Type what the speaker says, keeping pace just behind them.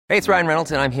Hey, it's Ryan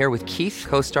Reynolds, and I'm here with Keith,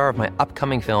 co-star of my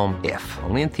upcoming film, If,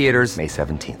 only in theaters May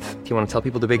 17th. Do you want to tell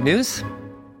people the big news?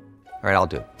 All right, I'll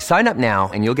do it. Sign up now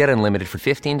and you'll get unlimited for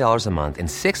 $15 a month and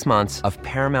 6 months of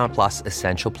Paramount Plus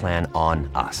Essential Plan on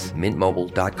us.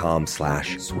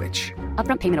 MintMobile.com/switch.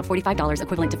 Upfront payment of $45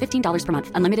 equivalent to $15 per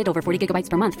month. Unlimited over 40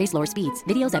 gigabytes per month. Face lower speeds.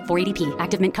 Videos at 480p.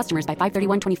 Active Mint customers by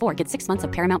 531.24 get 6 months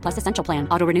of Paramount Plus Essential Plan.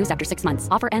 Auto renews after 6 months.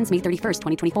 Offer ends May 31st,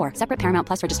 2024. Separate Paramount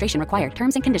Plus registration required.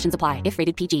 Terms and conditions apply if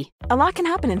rated PG. A lot can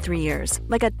happen in 3 years.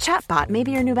 Like a chatbot may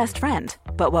be your new best friend.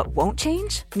 But what won't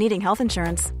change? Needing health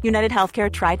insurance. United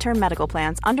Healthcare Tri-Term Medical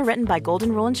Plans, underwritten by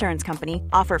Golden Rule Insurance Company,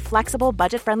 offer flexible,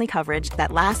 budget-friendly coverage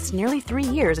that lasts nearly 3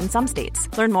 years in some states.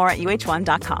 Learn more at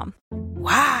uh1.com.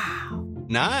 Wow.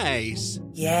 Nice.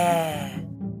 Yeah.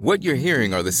 What you're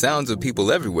hearing are the sounds of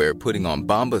people everywhere putting on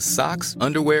Bombas socks,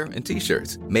 underwear, and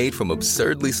T-shirts made from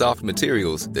absurdly soft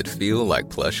materials that feel like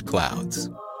plush clouds.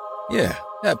 Yeah,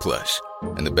 that plush.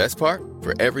 And the best part?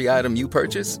 For every item you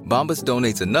purchase, Bombas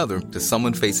donates another to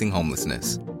someone facing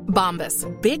homelessness. Bombas.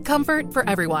 Big comfort for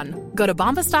everyone. Go to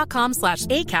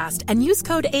bombas.com/ACAST and use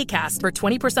code ACAST for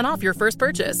 20% off your first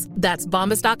purchase. That's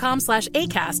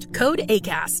bombas.com/ACAST. Code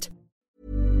ACAST.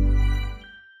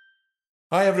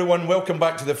 Hi everyone, welcome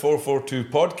back to the 442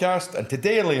 podcast. And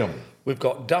today, Liam, we've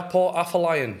got Dapo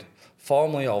Afolayan,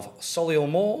 formerly of Solihull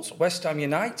Moors, West Ham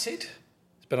United.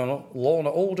 He's been on loan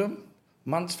at Oldham,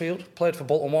 Mansfield, played for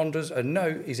Bolton Wanderers, and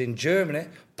now he's in Germany,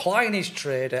 plying his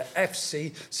trade at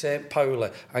FC St. Pauli.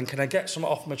 And can I get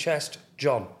something off my chest,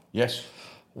 John? Yes.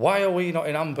 Why are we not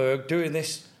in Hamburg doing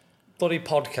this bloody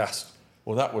podcast?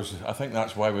 Well, I think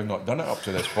that's why we've not done it up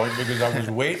to this point, because I was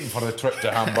waiting for the trip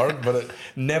to Hamburg, but it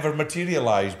never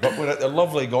materialised. But we're at the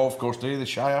lovely golf course today, the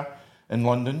Shire in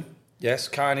London. Yes,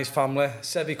 Kai and his family,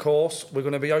 Sevi course. We're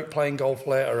going to be out playing golf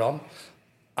later on.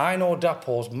 I know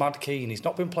Dapo's mad keen. He's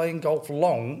not been playing golf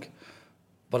long,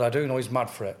 but I do know he's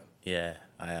mad for it. Yeah,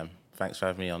 I am. Thanks for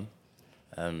having me on.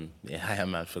 Yeah, I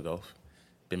am mad for golf.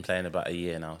 Been playing about a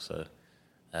year now, so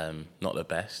not the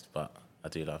best, but I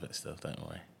do love it still, don't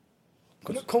worry.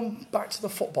 I'm going to come back to the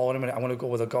football in a minute. I'm going to go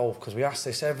with the golf, because we ask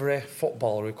this every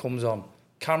footballer who comes on.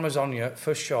 Camera's on you,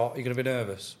 first shot, you're going to be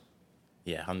nervous?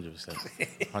 Yeah, 100%.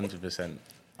 100%.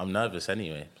 I'm nervous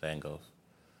anyway, playing golf.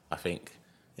 I think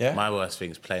my worst thing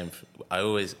is playing.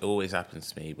 Always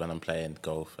happens to me when I'm playing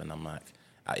golf, and I'm like,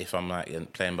 if I'm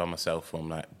like playing by myself, or I'm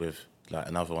like with like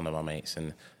another one of my mates,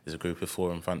 and there's a group of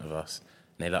 4 in front of us,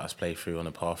 and they let us play through on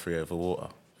a par 3 over water.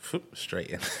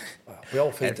 Straight in. We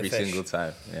all feed every the fish. single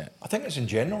time. Yeah. I think it's in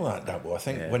general Dapo. I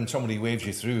think when somebody waves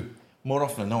you through, more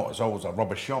often than not, it's always a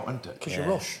rubbish shot, isn't it? Because you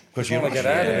rush. Because you want to get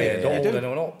out of here, don't hold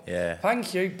anyone up. Yeah.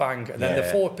 Thank you, bang. And then the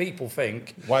 4 people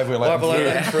think, why have we let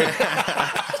them through?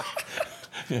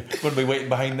 We're going to be waiting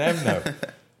behind them now.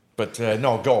 But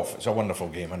no, golf, it's a wonderful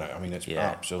game, isn't it? I mean, it's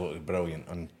absolutely brilliant.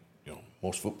 And you know,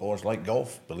 most footballers like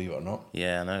golf, believe it or not.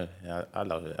 Yeah, I know. Yeah, I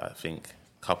love it. I think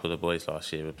a couple of the boys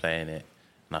last year were playing it,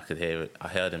 and I could hear it. I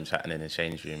heard them chatting in the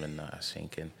change room, and I was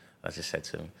thinking, I just said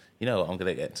to him, you know what, I'm going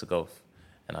to get into golf.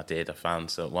 And I did. I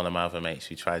found one of my other mates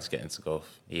who tried to get into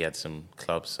golf. He had some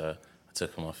clubs, so I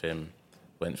took them off him,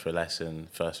 went for a lesson.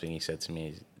 First thing he said to me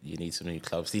is, you need some new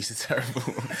clubs, these are terrible.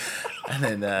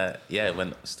 And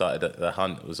then, started the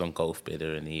hunt, was on Golf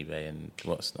Bidder and eBay and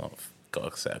what's not.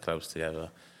 Got a set of clubs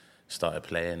together, started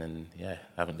playing, and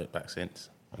haven't looked back since.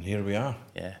 And here we are.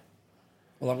 Yeah.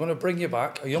 Well, I'm going to bring you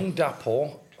back. A young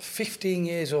Dapo, 15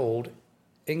 years old,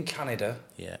 in Canada.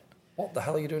 Yeah. What the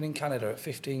hell are you doing in Canada at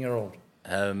 15-year-old?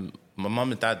 My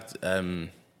mum and dad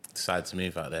decided to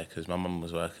move out there because my mum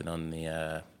was working on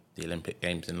the Olympic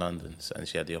Games in London, and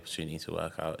she had the opportunity to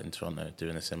work out in Toronto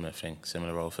doing a similar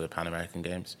role for the Pan American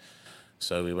Games.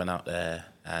 So we went out there,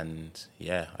 and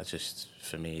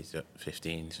for me, at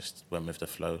 15, just went with the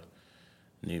flow.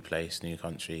 New place, new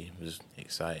country, was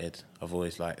excited. I've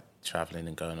always liked travelling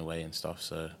and going away and stuff,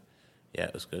 so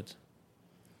it was good.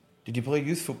 Did you play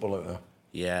youth football out there?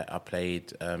 Yeah, I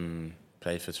played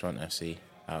for Toronto FC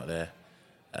out there.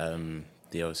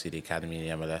 The academy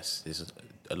in the MLS is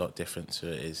a lot different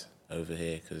to it is over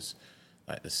here, because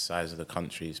like the size of the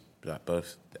countries, like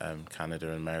both Canada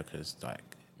and America, is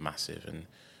like massive, and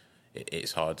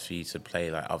it's hard for you to play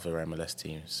like other MLS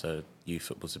teams. So youth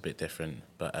football's a bit different.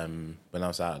 But when I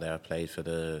was out there, I played for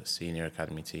the senior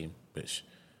academy team, which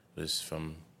was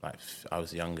from I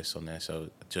was the youngest on there, so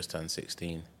I just turned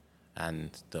 16,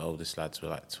 and the oldest lads were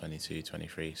like 22,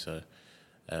 23. So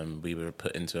we were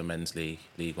put into a men's league,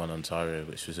 League One Ontario,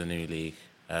 which was a new league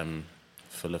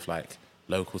full of like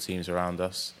local teams around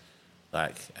us,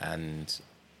 and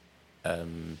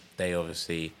they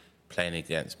obviously playing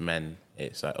against men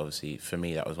it's like, obviously for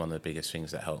me that was one of the biggest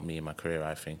things that helped me in my career,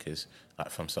 I think, is like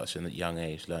from such a young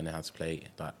age learning how to play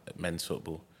like men's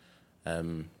football.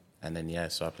 And then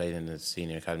so I played in the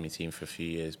senior academy team for a few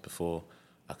years before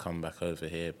I come back over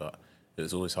here, but it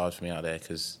was always hard for me out there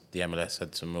because the MLS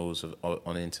had some rules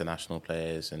on international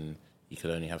players, and you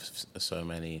could only have so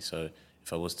many. So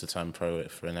if I was to turn pro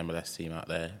for an MLS team out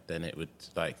there, then it would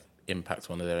like impact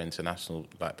one of their international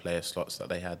like player slots that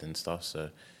they had and stuff. So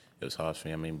it was hard for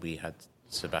me. I mean, we had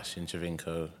Sebastian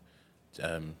Javinko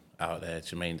out there,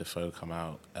 Jermaine Defoe come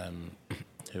out.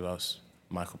 Who else?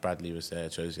 Michael Bradley was there,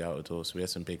 Josie Altidore. So we had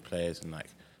some big players and like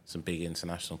some big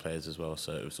international players as well.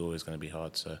 So it was always going to be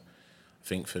hard. So I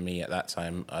think for me at that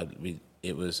time,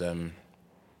 it was a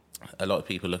lot of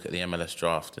people look at the MLS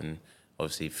draft, and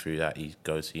obviously through that you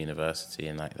go to university,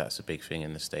 and like that's a big thing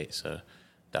in the States. So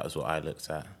that was what I looked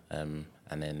at, and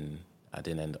then I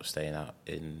didn't end up staying out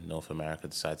in North America.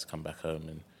 Decided to come back home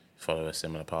and follow a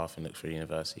similar path and look for a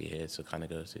university here to kind of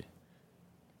go to.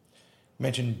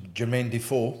 Mentioned Jermaine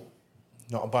Defoe,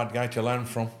 not a bad guy to learn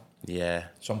from. Yeah,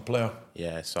 some player.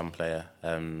 Yeah, some player.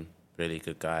 Really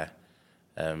good guy.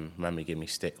 Remember he gave me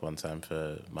stick one time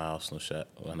for my Arsenal shirt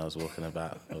when I was walking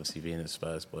about, obviously being a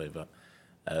Spurs boy, but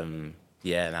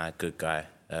good guy.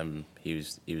 He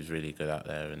was really good out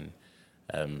there,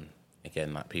 and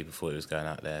again, like people thought he was going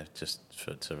out there just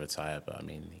to retire, but I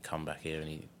mean he come back here and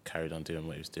he carried on doing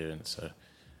what he was doing. So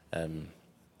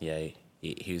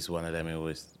he was one of them who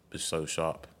always was so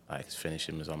sharp. Like his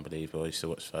finishing was unbelievable. I used to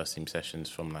watch first team sessions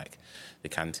from like the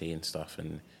canteen and stuff,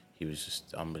 and he was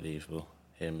just unbelievable.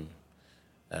 Him.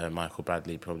 Michael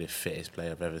Bradley, probably the fittest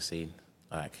player I've ever seen.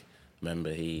 Like,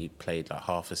 remember he played like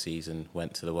half a season,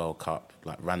 went to the World Cup,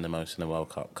 like ran the most in the World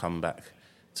Cup, come back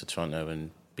to Toronto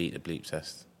and beat the bleep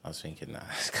test. I was thinking,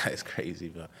 this guy's crazy,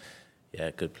 but yeah,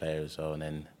 good player as well. And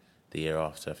then the year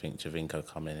after, I think Javinko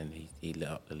come in and he lit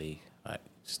up the league, like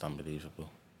just unbelievable.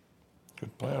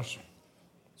 Good players.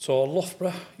 So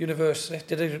Loughborough University,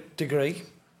 did a degree.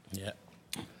 Yeah.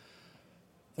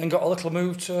 Then got a little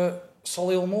move to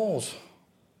Solihull Moors.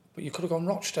 But you could have gone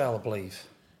Rochdale, I believe.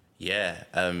 Yeah,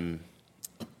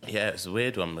 it's a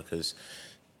weird one because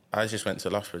I just went to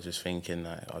Loughborough just thinking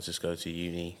like I'll just go to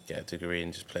uni, get a degree,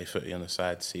 and just play footy on the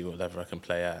side, see what level I can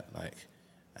play at.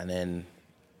 And then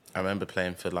I remember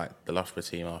playing for like the Loughborough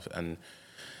team and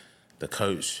the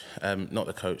coach, not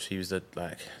the coach, he was the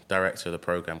like director of the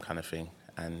program kind of thing,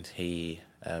 and he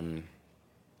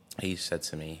said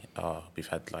to me, we've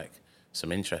had like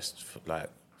some interest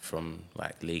from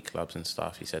like league clubs and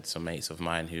stuff. He said some mates of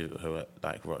mine who are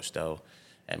like Rochdale,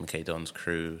 MK Don's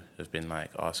crew have been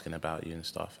like asking about you and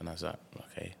stuff. And I was like,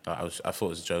 okay. I thought it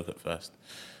was a joke at first,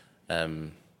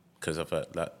 because I've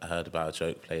heard about a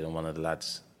joke played on one of the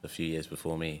lads a few years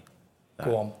before me.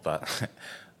 Go on. But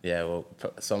yeah, well,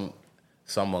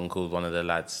 someone called one of the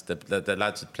lads. The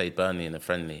lads had played Burnley in a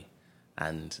friendly,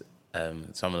 and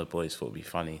some of the boys thought it'd be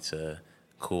funny to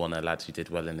call one of the lads who did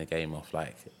well in the game off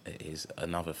like his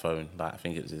another phone, like I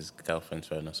think it was his girlfriend's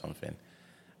phone or something,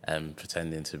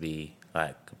 pretending to be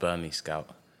like a Burnley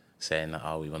scout, saying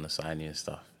that we want to sign you and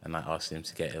stuff, and like asking him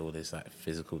to get all his like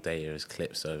physical data, his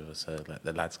clips over. So like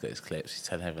the lad's got his clips. He's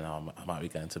telling everyone, I might be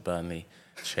going to Burnley,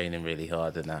 training really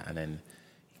hard and that, and then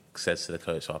he says to the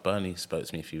coach, Burnley spoke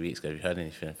to me a few weeks ago. Have you heard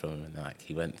anything from him? And like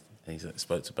he went and he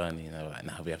spoke to Burnley, and they were like,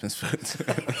 no, we haven't spoken to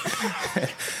him.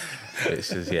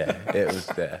 Which is, it was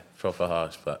proper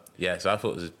harsh. But yeah, so I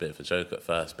thought it was a bit of a joke at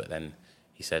first, but then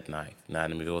he said, no.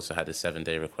 And we've also had a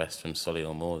 7-day request from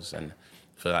Solihull Moors, and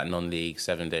for that non-league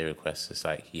 7-day request, it's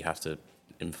like you have to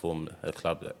inform a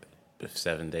club that with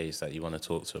 7 days that you want to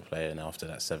talk to a player, and after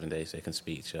that 7 days they can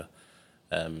speak to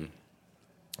you.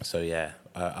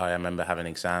 I remember having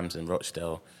exams in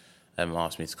Rochdale,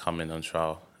 asked me to come in on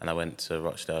trial, and I went to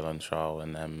Rochdale on trial,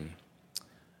 and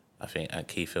I think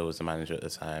Keith Hill was the manager at the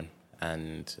time,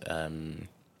 and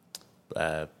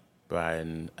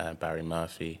Barry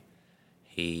Murphy,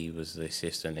 he was the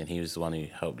assistant, and he was the one who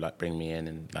helped like bring me in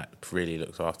and like really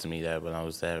looked after me there when I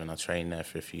was there, and I trained there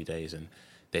for a few days, and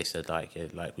they said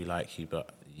we like you,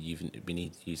 but we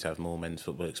need you to have more men's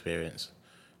football experience.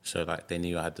 So like they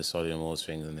knew I had the Solihull Moors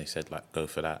thing, and they said like go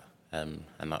for that, and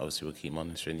like obviously we'll keep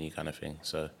monitoring you kind of thing.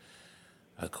 So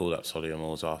I called up Solihull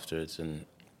Moors afterwards, and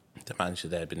the manager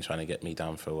there had been trying to get me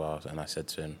down for a while, and I said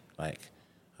to him like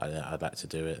I'd like to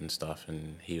do it and stuff,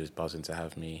 and he was buzzing to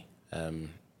have me.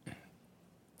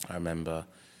 I remember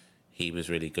he was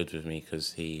really good with me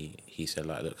because he said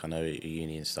like, look, I know you're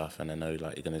uni and stuff, and I know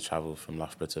like you're going to travel from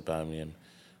Loughborough to Birmingham,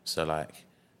 so like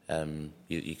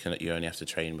you only have to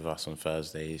train with us on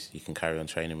Thursdays. You can carry on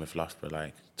training with Loughborough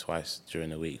like twice during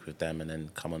the week with them, and then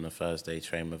come on a Thursday,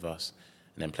 train with us,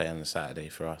 and then play on the Saturday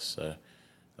for us. So,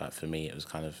 like for me, it was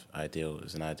kind of ideal. It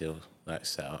was an ideal like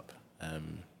setup.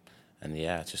 And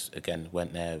yeah, just again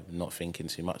went there not thinking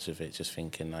too much of it, just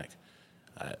thinking like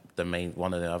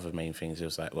one of the other main things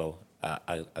was like, well,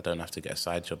 I don't have to get a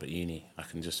side job at uni. I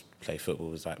can just play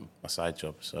football as like my side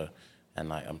job. So, and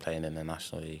like I'm playing in the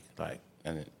National League, like,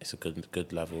 and it's a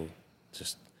good level.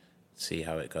 Just see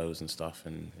how it goes and stuff.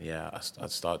 And yeah,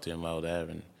 I'd start doing well there,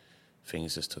 and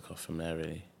things just took off from there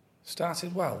really.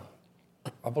 Started well.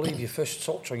 I believe your first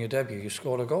touch on your debut, you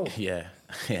scored a goal. Yeah,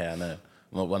 I know.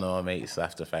 One of my mates I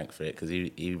have to thank for it because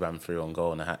he ran through on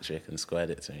goal on a hat trick and squared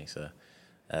it to me. So,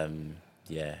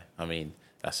 yeah, I mean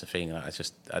that's the thing. Like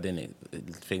I didn't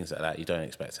things like that you don't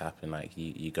expect to happen. Like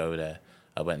you go there.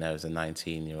 I went there as a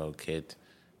 19-year-old kid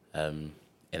in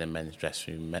a men's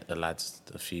dressing room. Met the lads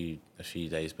a few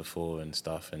days before and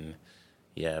stuff. And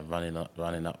yeah, running up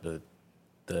the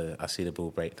I see the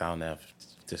ball break down there.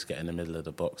 Just get in the middle of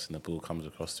the box and the ball comes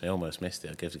across to me. Almost missed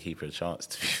it. I gave the keeper a chance,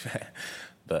 to be fair.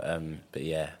 But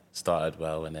yeah, started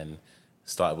well and then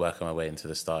started working my way into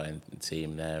the starting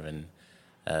team there. And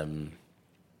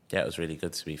yeah, it was really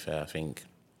good, to be fair. I think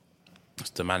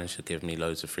the manager gave me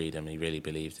loads of freedom. He really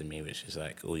believed in me, which is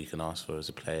like all you can ask for as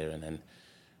a player. And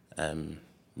then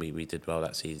we did well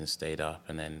that season, stayed up.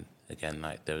 And then again,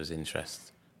 like there was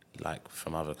interest like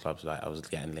from other clubs. Like I was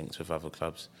getting linked with other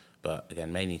clubs. But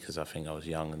again, mainly because I think I was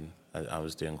young and I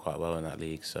was doing quite well in that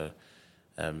league. So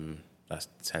that's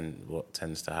what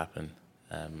tends to happen.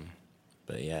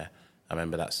 But yeah, I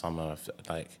remember that summer,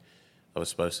 I was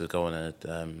supposed to go on a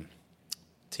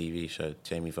TV show,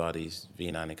 Jamie Vardy's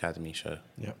V9 Academy show.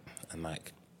 Yep. And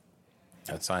like,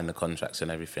 I'd signed the contracts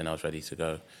and everything. I was ready to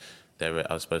go. I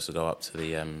was supposed to go up to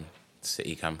the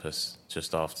city campus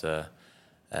just after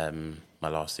my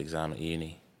last exam at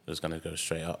uni. I was going to go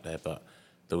straight up there, but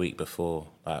the week before,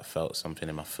 I felt something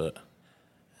in my foot,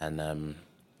 and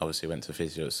obviously went to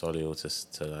physio at Solihull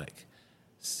to like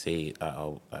see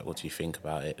what do you think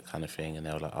about it, kind of thing. And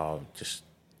they were like, oh, just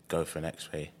go for an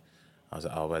X-ray. I was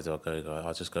like, oh, where do I go?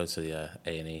 I'll just go to the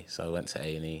A&E. So I went to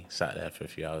A&E, sat there for a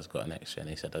few hours, got an X-ray, and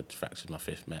he said I'd fractured my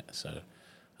fifth met, so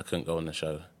I couldn't go on the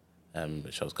show,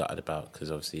 which I was gutted about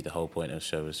because obviously the whole point of the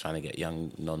show was trying to get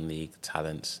young non-league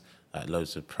talents. Like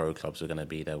loads of pro clubs were going to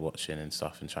be there watching and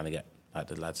stuff, and trying to get like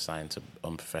the lads signed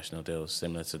on professional deals,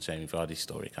 similar to Jamie Vardy's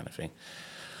story kind of thing.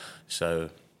 So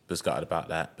was gutted about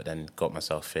that, but then got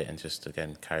myself fit and just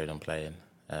again carried on playing.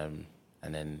 And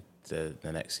then the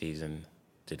next season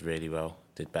did really well,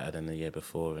 did better than the year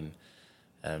before,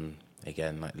 and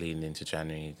again like leading into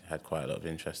January had quite a lot of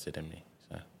interest in me.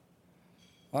 So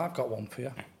I've got one for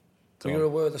you. Were you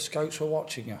aware the scouts were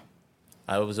watching you?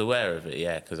 I was aware of it,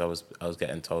 yeah, because I was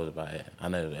getting told about it. I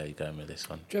know where you're going with this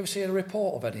one. Do you ever see a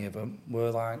report of any of them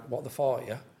were like what they thought of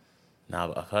you? No,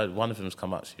 but I've heard one of them's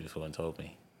come up to you before and told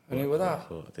me. And who were that?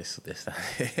 This. I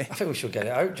think we should get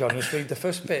it out, John. Just read the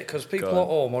first bit, because people at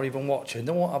home or even watching,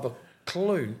 they won't have a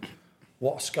clue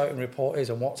what a scouting report is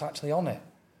and what's actually on it.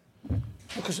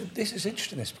 Because this is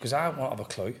interesting, because I won't have a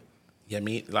clue. Yeah,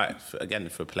 me, like, for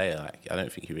a player, like, I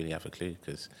don't think you really have a clue,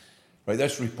 because... Right,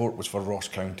 this report was for Ross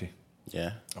County.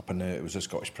 Yeah. Up in it was the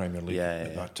Scottish Premier League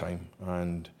at that time.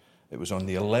 And it was on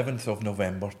the 11th of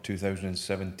November,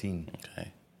 2017.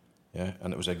 Okay. Yeah,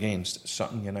 and it was against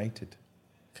Sutton United.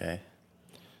 Okay.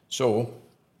 So,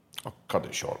 I'll cut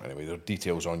it short anyway. There are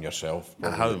details on yourself.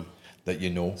 At home? That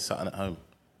you know. Sutton at home?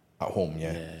 At home,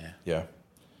 yeah. Yeah.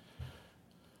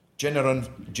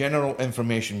 General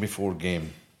information before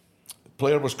game. The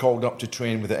player was called up to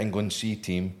train with the England C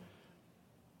team.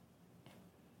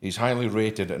 He's highly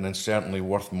rated and is certainly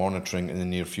worth monitoring in the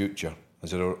near future, as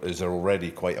there is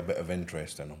already quite a bit of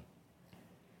interest in him.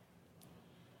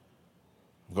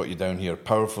 I've got you down here.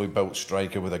 Powerfully built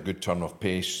striker with a good turn of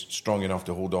pace, strong enough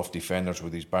to hold off defenders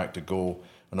with his back to goal,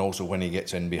 and also when he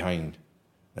gets in behind.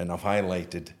 Then I've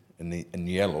highlighted in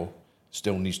yellow,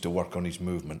 still needs to work on his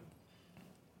movement.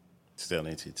 Still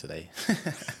need to today.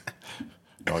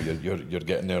 No, you're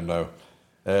getting there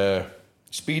now.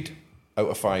 Speed, out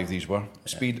of 5 these were.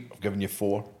 Speed, I've given you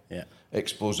 4. Yeah.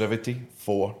 Explosivity,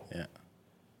 4. Yeah.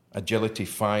 Agility,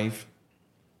 5.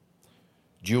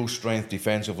 Dual strength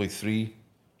defensively, 3.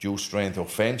 Dual strength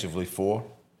offensively, 4.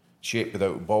 Shape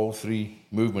without ball, 3.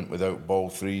 Movement without ball,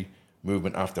 3.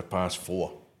 Movement after pass,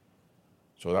 4.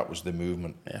 So that was the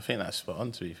movement. Yeah, I think that's spot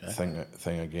on, to be fair.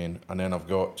 Thing again. And then I've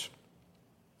got...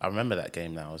 I remember that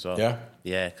game now as well. Yeah?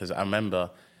 Yeah, because I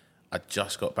remember I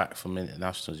just got back from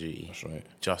international duty. That's right.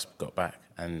 Just got back,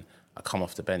 and I come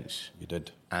off the bench. You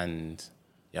did. And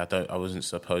yeah, I wasn't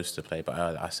supposed to play, but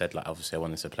I said, like, obviously I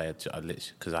wanted to play. I literally,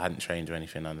 because I hadn't trained or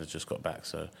anything, and I just got back.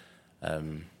 So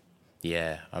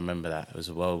Yeah, I remember that. It was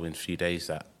a whirlwind few days,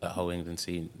 that whole England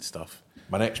scene stuff.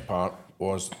 My next part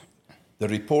was, the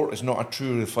report is not a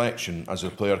true reflection as the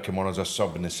player came on as a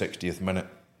sub in the 60th minute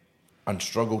and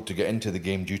struggled to get into the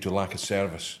game due to lack of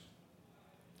service.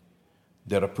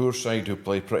 They're a poor side who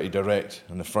play pretty direct,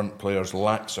 and the front players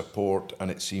lack support, and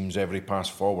it seems every pass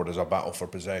forward is a battle for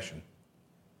possession.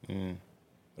 There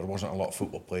wasn't a lot of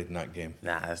football played in that game.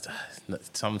 Nah,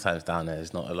 sometimes down there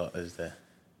there's not a lot, is there?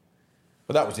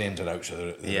 But that was the ins and outs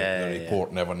of the report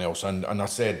and everything else. And I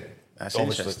said, that's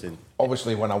interesting.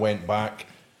 Obviously, when I went back,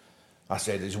 I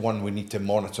said it's one we need to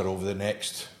monitor over the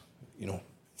next,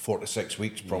 4 to 6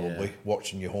 weeks probably,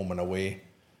 watching you home and away.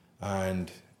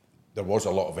 And there was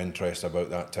a lot of interest about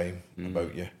that time,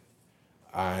 about you.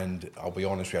 And I'll be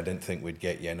honest with you, I didn't think we'd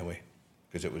get you anyway,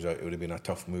 because it would have been a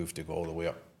tough move to go all the way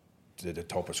up to the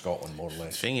top of Scotland, more or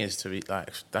less. The thing is,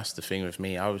 that's the thing with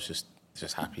me. I was just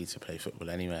happy to play football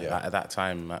anywhere. Yeah. At that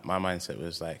time, my mindset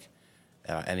was like,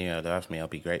 anywhere they have me, I'll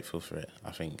be grateful for it.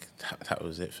 I think that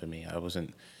was it for me. I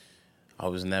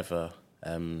was never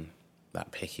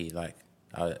that picky. Like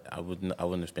I wouldn't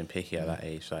have been picky at that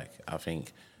age. Like I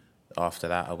think after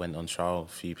that, I went on trial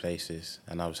a few places,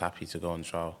 and I was happy to go on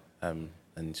trial and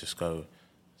just go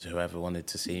to whoever wanted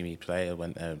to see me play. I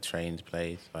went there, trained,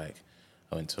 played. Like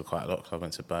I went to quite a lot of clubs. I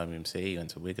went to Birmingham City,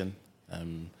 went to Wigan.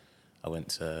 I went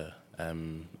to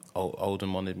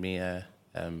Oldham wanted me there.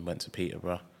 Went to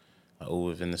Peterborough. All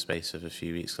within the space of a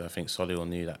few weeks. So I think Solihull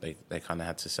knew that they kind of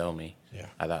had to sell me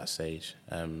at that stage.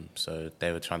 So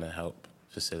they were trying to help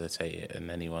facilitate it,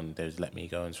 and anyone, they would let me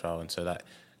go and trial. And so that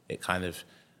it kind of,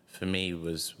 for me,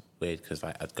 was weird, because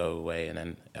like I'd go away and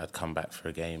then I'd come back for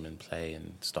a game and play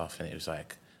and stuff, and it was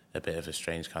like a bit of a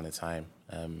strange kind of time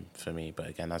for me. But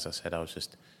again, as I said, I was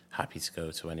just happy to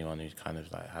go to anyone who'd kind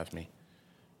of like have me.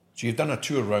 So you've done a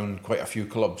tour around quite a few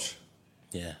clubs.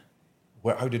 Yeah.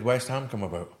 How did West Ham come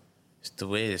about? It's the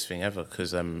weirdest thing ever,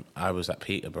 because I was at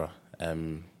Peterborough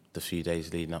the few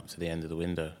days leading up to the end of the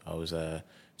window. I was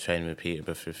training with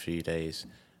Peterborough for a few days,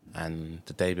 and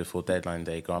the day before deadline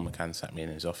day, Grant McCann sat me in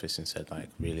his office and said, like,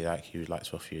 really like you, would like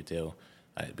to offer you a deal.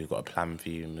 Like, we've got a plan for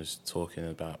you, and was talking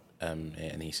about it,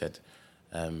 and he said,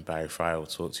 Barry Fry will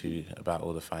talk to you about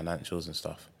all the financials and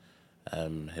stuff.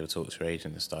 He'll talk to your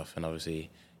agent and stuff, and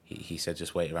obviously he said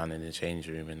just wait around in the change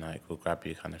room and like we'll grab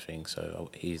you, kind of thing. So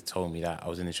he told me that. I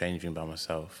was in the change room by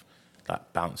myself,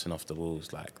 like bouncing off the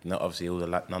walls. Like not obviously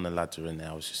none of the lads were in there.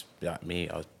 I was just like me.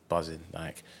 I was buzzing.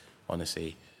 Like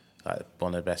honestly, like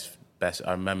one of the best.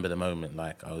 I remember the moment.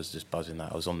 Like I was just buzzing.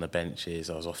 Like I was on the benches.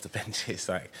 I was off the benches.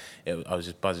 Like I was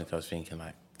just buzzing, because I was thinking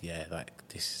like, yeah, like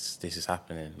this is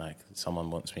happening. Like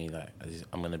someone wants me. Like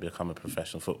I'm going to become a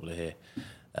professional footballer here.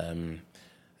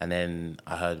 And then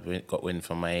I got wind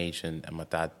from my agent and my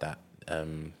dad that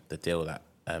the deal that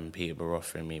Peterborough were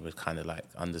offering me was kind of like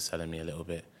underselling me a little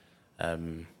bit.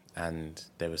 And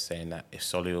they were saying that if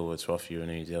Solihull were to offer you a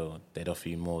new deal, they'd offer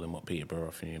you more than what Peterborough were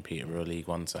offering you. And Peterborough League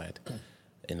One side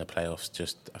in the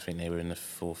playoffs, I think they were in the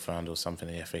fourth round or something,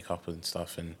 the FA Cup and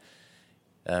stuff.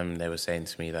 And they were saying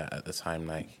to me that at the time,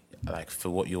 like for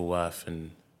what you're worth,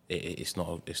 and it's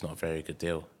not a very good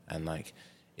deal. And like,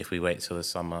 if we wait till the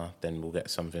summer, then we'll get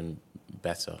something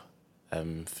better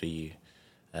for you.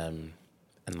 And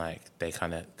like they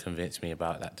kind of convinced me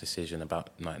about that decision, about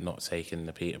like not taking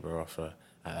the Peterborough offer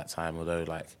at that time. Although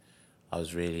like I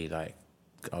was really like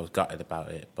I was gutted about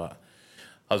it, but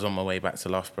I was on my way back to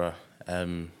Loughborough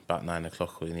about 9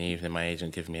 o'clock in the evening. My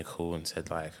agent gave me a call and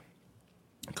said like,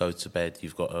 go to bed.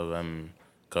 You've got to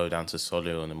go down to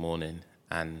Solihull in the morning,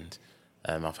 and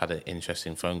I've had an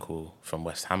interesting phone call from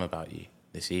West Ham about you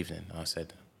this evening. I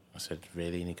said,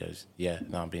 really? And he goes, yeah,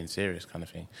 no, I'm being serious, kind of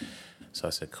thing. So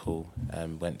I said, cool.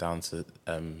 Went down to,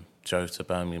 drove to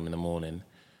Birmingham in the morning.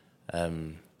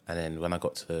 And then when I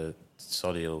got to the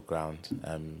Solihull ground,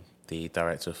 the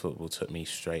director of football took me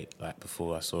straight, like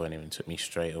before I saw anyone, took me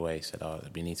straight away, said,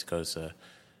 we need to go to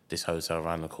this hotel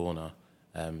around the corner.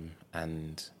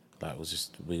 And like,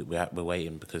 we're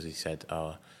waiting, because he said,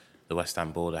 the West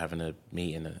Ham board are having a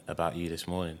meeting about you this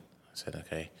morning. I said,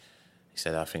 okay. He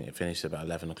said, I think it finished about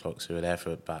 11 o'clock, so we were there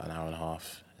for about an hour and a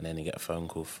half, and then he gets a phone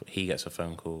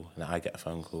call, and I get a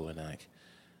phone call, and like,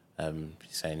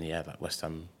 saying, yeah, like West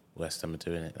Ham are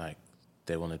doing it, like,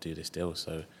 they want to do this deal,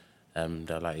 so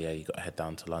they're like, yeah, you got to head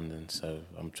down to London. So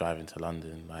I'm driving to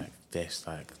London, like this,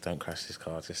 like, don't crash this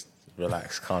car, just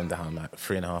relax, calm down, like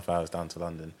 3.5 hours down to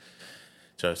London.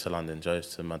 Drove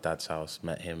to my dad's house,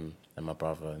 met him and my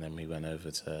brother, and then we went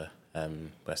over to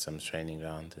West Ham's training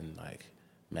ground and like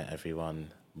met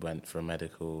everyone, went for a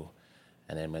medical,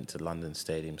 and then went to London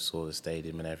Stadium, saw the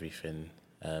stadium and everything.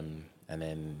 And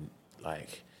then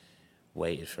like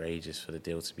waited for ages for the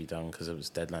deal to be done because it was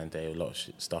deadline day. A lot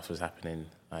of stuff was happening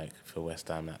like for West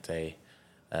Ham that day.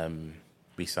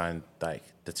 We signed like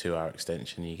the 2-hour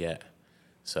extension you get,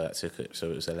 so that took it.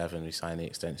 So it was 11. We signed the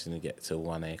extension to get till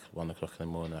 1 o'clock in the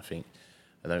morning. I think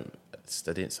I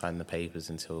didn't sign the papers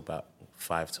until about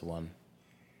 5 to 1,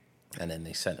 and then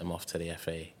they sent them off to the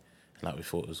FA, and like we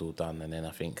thought it was all done. And then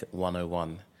I think at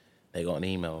 1:01 they got an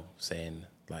email saying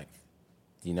like,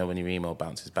 you know when your email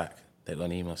bounces back, they got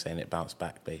an email saying it bounced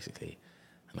back basically,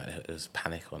 and like there was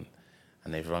panic on.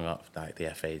 And they've rung up like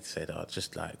the FA to say,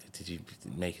 just like, did you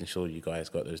making sure you guys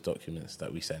got those documents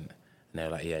that we sent? And they were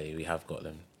like, yeah, we have got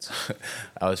them. So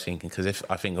I was thinking, because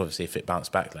if it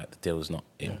bounced back, like the deal's not,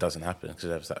 it doesn't happen. Because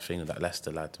there was that thing with that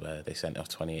Leicester lad where they sent it off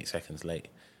 28 seconds late,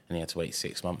 and he had to wait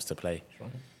 6 months to play.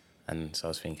 Right. And so I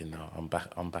was thinking, no, I'm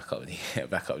back up the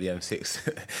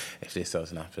M6 if this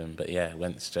doesn't happen. But yeah,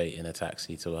 went straight in a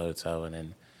taxi to a hotel, and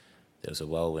then there was a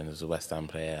whirlwind. There was a West Ham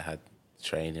player, had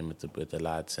training with the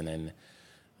lads, and then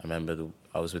I remember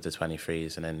I was with the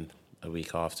 23s, and then a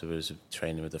week after I was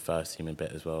training with the first team a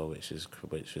bit as well, which was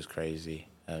crazy,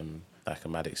 like a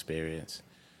mad experience.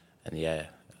 And yeah,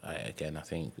 I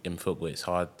think in football it's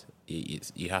hard.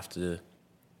 You have to.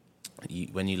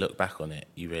 When you look back on it,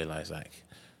 you realise like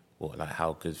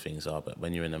how good things are. But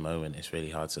when you're in the moment, it's really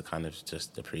hard to kind of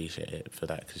just appreciate it for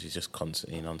that because you're just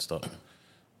constantly non-stop.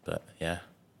 But yeah.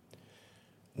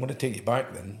 I want to take you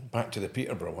back to the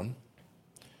Peterborough one,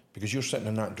 because you're sitting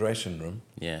in that dressing room.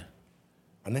 Yeah.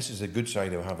 And this is the good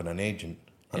side of having an agent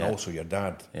and also your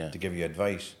dad to give you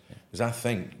advice. Because I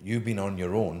think you've been on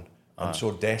your own and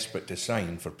so desperate to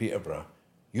sign for Peterborough,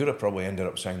 you'd have probably ended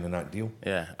up signing that deal.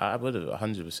 Yeah, I would have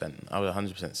 100%. I would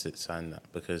 100% sign that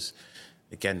because,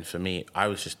 again, for me, I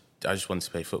just wanted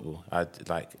to play football.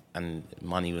 And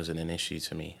money wasn't an issue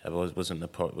to me. It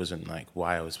wasn't like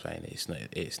why I was playing it.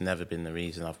 It's never been the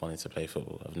reason I've wanted to play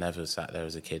football. I've never sat there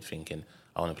as a kid thinking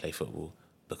I want to play football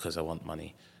because I want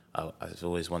money. I've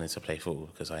always wanted to play football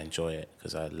because I enjoy it,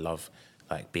 because I love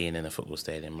like being in a football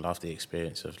stadium. Love the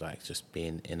experience of like just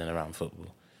being in and around football.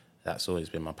 That's always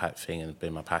been my thing and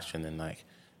been my passion. And like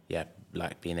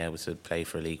being able to play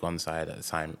for a League One side at the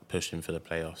time, pushing for the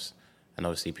playoffs. And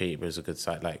obviously Peterborough is a good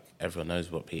side. Like everyone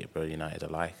knows what Peterborough United are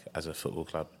like as a football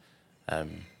club.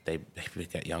 They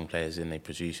get young players in, they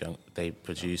produce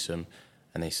them,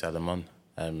 and they sell them on.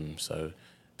 So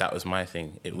that was my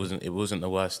thing. It wasn't the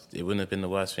worst. It wouldn't have been the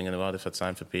worst thing in the world if I'd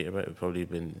signed for Peterborough. It would probably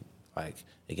have been like,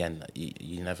 again,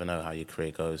 you never know how your career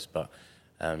goes. But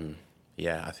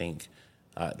I think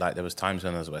there was times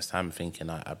when I was at West Ham thinking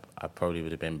I probably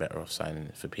would have been better off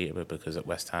signing for Peterborough, because at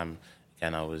West Ham,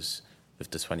 again, I was with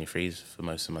the 23s for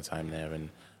most of my time there, and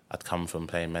I'd come from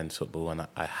playing men's football, and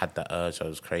I had that urge. I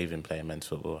was craving playing men's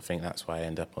football. I think that's why I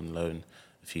ended up on loan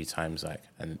a few times,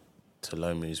 and to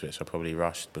loan moves, which I probably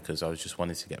rushed because I was just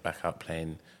wanting to get back out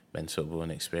playing men's football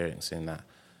and experiencing that.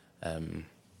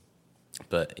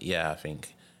 But yeah, I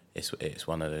think it's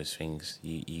one of those things.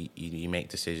 You make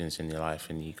decisions in your life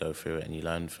and you go through it and you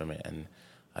learn from it. And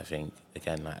I think,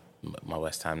 again, like my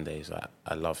West Ham days, like,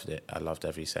 I loved it. I loved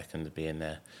every second of being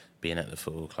there, being at the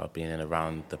football club, being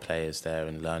around the players there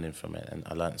and learning from it. And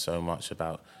I learned so much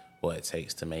about what it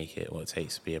takes to make it, what it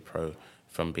takes to be a pro,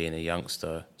 from being a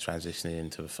youngster, transitioning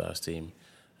into the first team,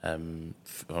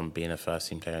 from being a first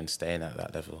team player and staying at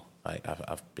that level. Like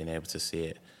I've been able to see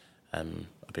it. I've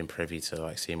been privy to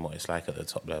like seeing what it's like at the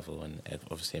top level, and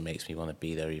obviously it makes me want to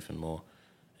be there even more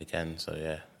again. So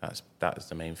yeah, that's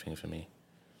the main thing for me.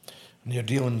 And your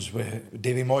dealings with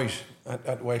Davy Moyes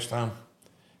at West Ham,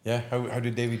 yeah, how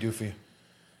did Davy do for you?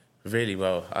 Really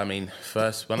well. I mean,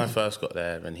 when I first got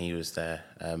there and he was there,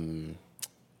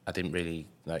 I didn't really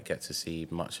get to see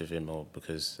much of him, or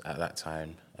because at that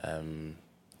time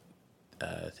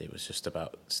it was just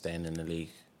about staying in the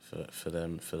league for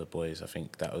the boys. I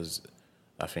think that was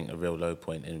a real low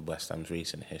point in West Ham's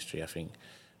recent history. I think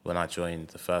when I joined,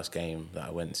 the first game that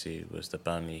I went to was the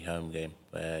Burnley home game,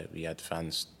 where we had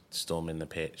fans storming the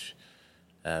pitch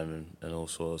and all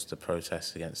sorts, the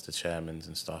protests against the chairmen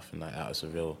and stuff, and that was a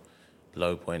real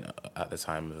low point at the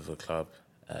time of the club.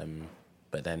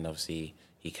 But then obviously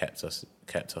he kept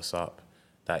us up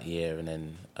that year, and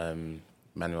then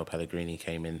Manuel Pellegrini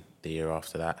came in the year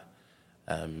after that,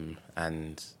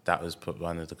 and that was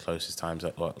one of the closest times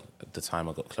at the time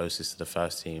I got closest to the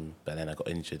first team. But then I got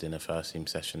injured in a first team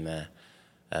session there,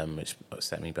 which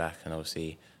set me back, and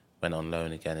obviously went on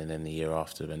loan again. And then the year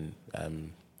after, when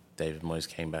David Moyes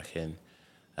came back in,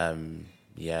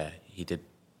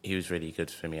 he was really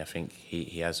good for me. I think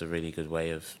he has a really good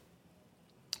way of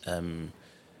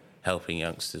helping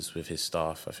youngsters with his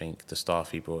staff. I think the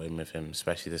staff he brought in with him,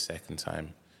 especially the second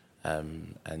time,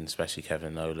 and especially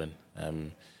Kevin Nolan.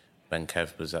 When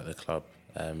Kev was at the club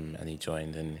and he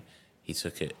joined, and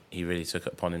he really took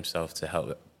it upon himself to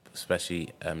help,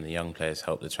 especially the young players,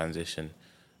 help the transition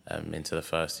into the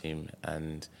first team.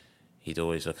 And he'd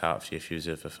always look out for you if you was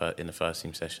in the first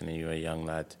team session and you were a young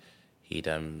lad. He'd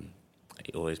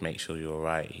always make sure you were all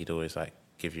right. He'd always like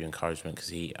give you encouragement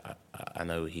because I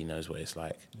know he knows what it's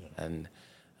like. Yeah. And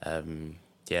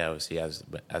obviously as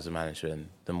a manager, and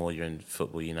the more you're in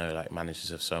football, you know, like managers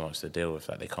have so much to deal with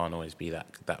that they can't always be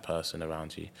that person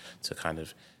around you to kind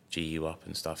of G you up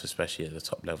and stuff. Especially at the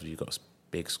top level, you've got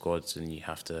big squads and you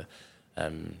have to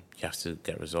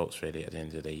get results really at the end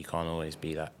of the day. You can't always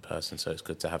be that person, so it's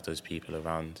good to have those people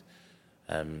around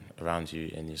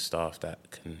you and your staff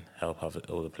that can help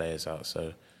all the players out.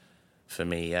 So for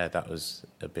me, that was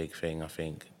a big thing, I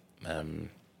think,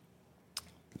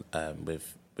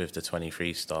 with the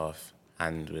 23 staff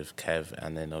and with Kev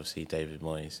and then obviously David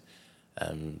Moyes.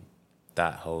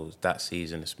 That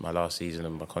season, my last season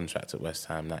of my contract at West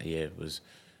Ham that year was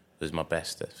my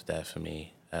best there for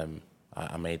me.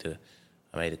 I made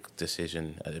a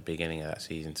decision at the beginning of that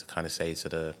season to kind of say to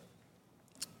the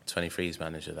 23s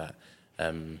manager that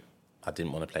I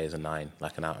didn't want to play as a 9,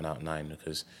 like an out-and-out 9,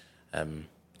 because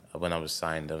when I was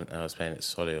signed, I was playing at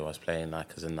Solihull, I was playing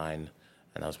like as a 9,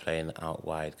 and I was playing out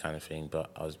wide kind of thing, but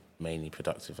I was mainly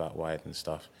productive out wide and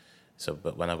stuff. So,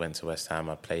 but when I went to West Ham,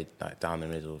 I played like down the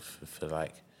middle for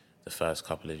like the first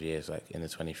couple of years, like in the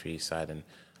 23 side, and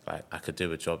like I could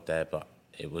do a job there, but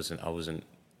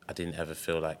I didn't ever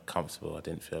feel like comfortable. I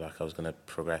didn't feel like I was going to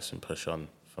progress and push on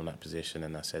from that position.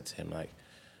 And I said to him, like,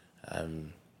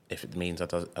 if it means I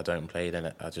don't play,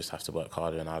 then I just have to work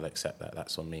harder, and I'll accept that.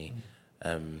 That's on me.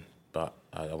 But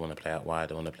I want to play out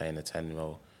wide. I want to play in the 10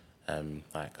 role.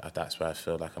 That's where I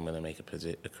feel like I'm going to make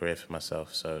a career for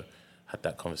myself. So I had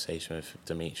that conversation with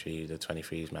Dimitri, the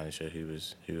 23s manager,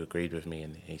 who agreed with me,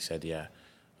 and he said, yeah,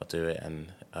 I'll do it.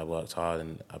 And I worked hard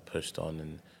and I pushed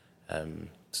on and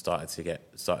started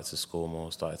to score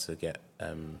more, started to get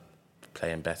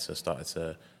playing better, started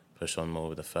to push on more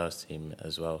with the first team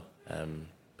as well. And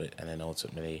then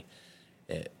ultimately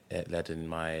it led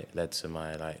to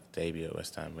my like debut at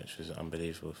West Ham, which was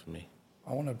unbelievable for me.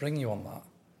 I want to bring you on that.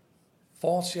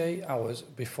 48 hours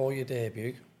before your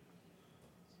debut.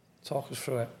 Talk us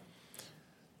through it.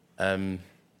 I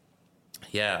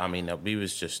mean, we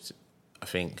was just, I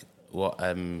think, what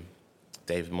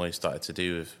David Moyes started to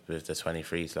do with the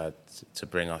 23s lads to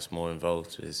bring us more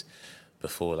involved is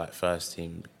before like first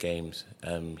team games,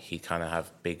 he'd kind of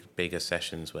have bigger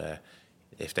sessions where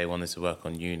if they wanted to work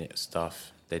on unit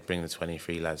stuff, they'd bring the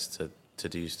 23 lads to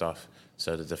do stuff.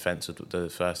 So the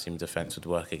first team defence would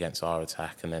work against our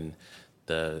attack, and then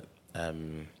the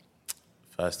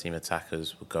first team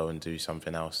attackers would go and do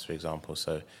something else, for example.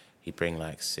 So he'd bring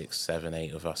like 6, 7,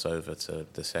 8 of us over to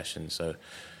the session. So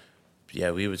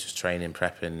yeah, we were just training, they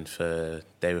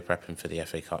were prepping for the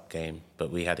FA Cup game, but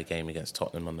we had a game against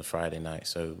Tottenham on the Friday night,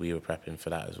 so we were prepping for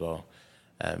that as well.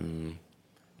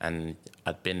 And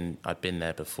I'd been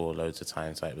there before loads of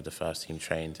times, like with the first team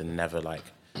trained, and never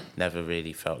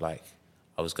really felt like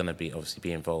I was going to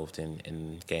be involved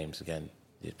in games again,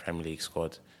 the Premier League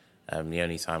squad. The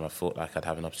only time I thought like I'd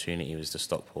have an opportunity was the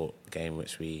Stockport game,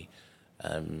 which we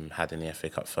had in the FA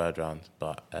Cup third round,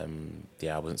 but I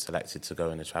wasn't selected to go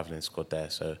in the travelling squad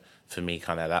there. So for me,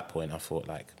 kind of at that point, I thought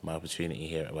like my opportunity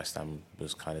here at West Ham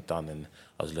was kind of done, and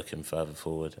I was looking further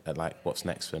forward at like what's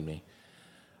next for me.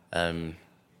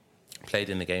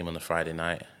 Played in the game on the Friday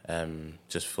night.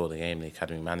 Just before the game, the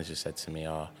academy manager said to me,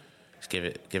 just give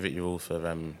it your all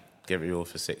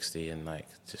for 60, and like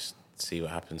just see what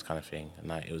happens, kind of thing. And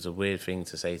like it was a weird thing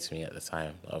to say to me at the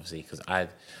time, obviously, because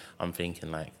I'm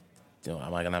thinking like, you know,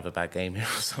 am I gonna have a bad game here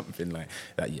or something like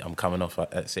that? I'm coming off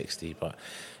at 60, but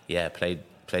yeah, played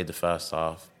the first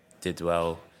half, did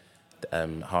well.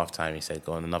 Half time, he said,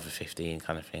 go on another 15,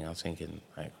 kind of thing. I was thinking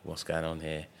like, what's going on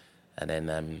here? And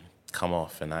then come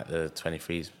off, and like the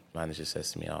 23s manager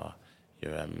says to me,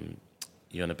 you're on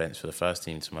the bench for the first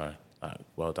team tomorrow. Like,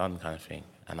 well done, kind of thing.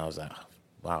 And I was like,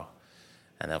 wow.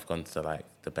 And I've gone to like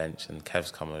the bench, and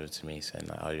Kev's come over to me saying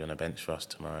like, you're on the bench for us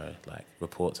tomorrow. Like,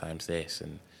 report time's this,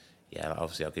 and yeah, like,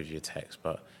 obviously I'll give you a text,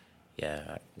 but yeah,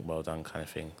 like, well done, kind of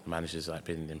thing. The manager's like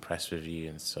been impressed with you,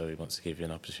 and so he wants to give you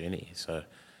an opportunity. So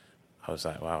I was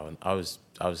like, wow, and I was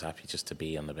happy just to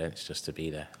be on the bench, just to be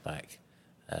there. Like,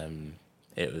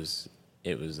 it was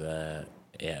a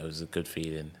good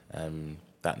feeling.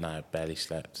 That night I barely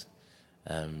slept,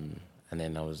 and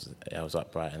then I was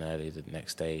up bright and early the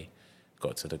next day.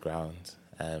 Got to the ground.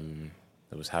 I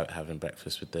was having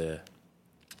breakfast with the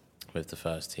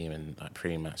first team and like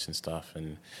pre-match and stuff,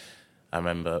 and I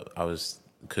remember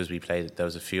because we played. There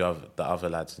was a few of the other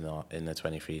lads in the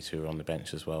 23s who were on the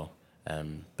bench as well,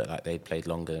 but like they'd played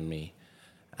longer than me,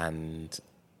 and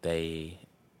the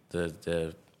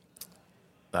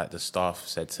staff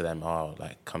said to them, "Oh,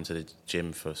 like come to the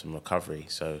gym for some recovery."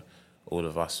 So all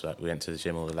of us, like, we went to the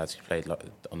gym. All the lads who played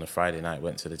on the Friday night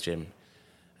went to the gym,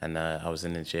 and I was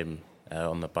in the gym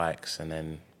on the bikes, and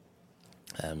then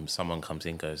someone comes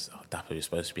in and goes, "Oh, Dapo, you're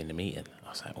supposed to be in the meeting." I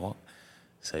was like, "What?"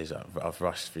 So he's like, I've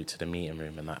rushed through to the meeting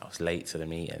room, and I was late to the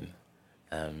meeting,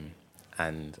 and I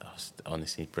was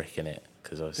honestly bricking it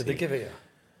because obviously. Did they give it you?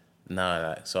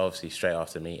 No, so obviously straight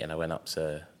after the meeting, I went up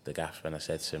to the gaffer and I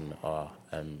said to him,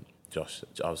 Josh,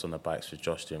 I was on the bikes with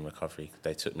Josh doing recovery.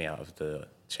 They took me out of the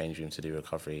change room to do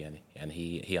recovery, and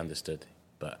he understood.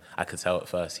 But I could tell at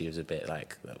first he was a bit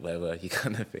like, where were you,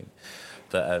 kind of thing.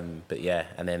 But yeah,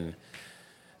 and then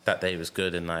that day was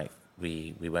good, and like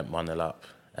we went 1-0 up,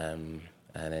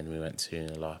 and then we went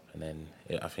 2-0 up, and then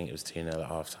I think it was 2-0 at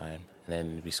half time. And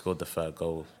then we scored the third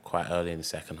goal quite early in the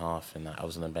second half, and I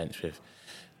was on the bench with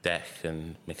Dec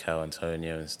and Mikel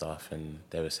Antonio and stuff, and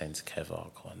they were saying to Kev,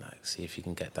 "Oh, go on, like, see if you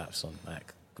can get Daps on,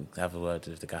 like, have a word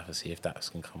with the gaffer, see if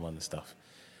Daps can come on and stuff."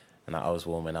 And like, I was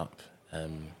warming up,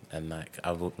 and like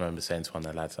I remember saying to one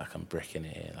of the lads, like, "I'm bricking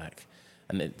it here," like,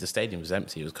 and the stadium was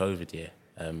empty. It was COVID year,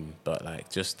 but like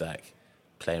just like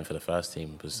playing for the first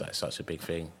team was like such a big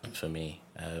thing for me.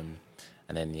 And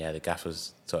then the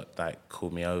gaffers like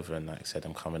called me over and like said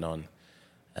I'm coming on,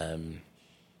 and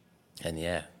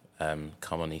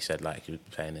come on. He said like he was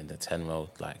playing in the 10 role.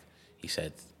 Like he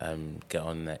said, get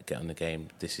on the game.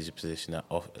 This is a position that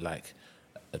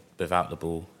without the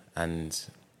ball, and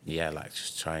like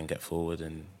just try and get forward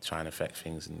and try and affect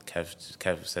things. And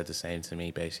Kev said the same to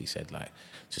me. Basically said like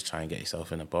just try and get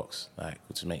yourself in a box, like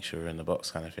just make sure you're in the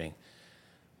box, kind of thing.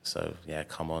 So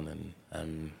come on.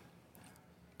 And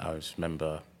I just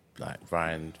remember like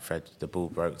the ball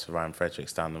broke to Ryan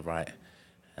Fredericks down the right,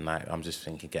 and like I'm just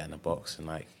thinking get in the box, and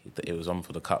like it was on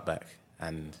for the cutback,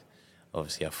 and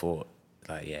obviously I thought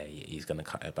like he's gonna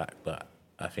cut it back, but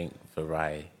I think for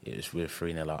Rai we were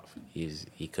 3-0 up. He was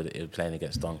playing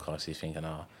against Doncaster. He's thinking,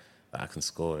 I can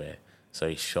score here. So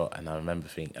he shot, and I remember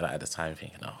thinking at the time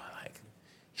he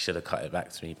should have cut it back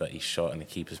to me, but he shot and the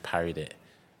keeper's parried it,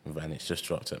 and it's just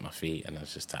dropped at my feet, and I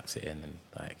just tapped it in, and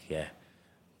I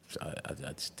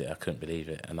couldn't believe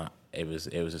it, and it was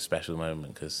a special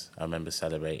moment because I remember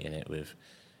celebrating it with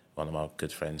one of my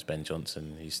good friends, Ben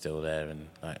Johnson. He's still there, and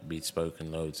like we'd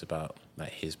spoken loads about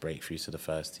like his breakthrough to the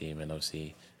first team, and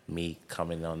obviously me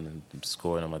coming on and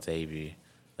scoring on my debut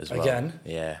as well. Again,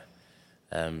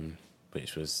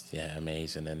 which was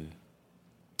amazing. And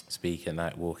speaking,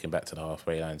 like walking back to the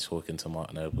halfway line, talking to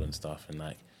Martin Noble and stuff, and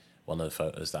like one of the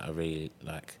photos that I really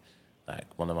like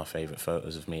one of my favourite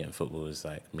photos of me at football is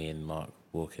like me and Mark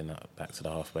walking back to the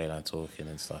halfway line talking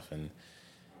and stuff, and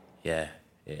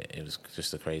it was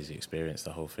just a crazy experience,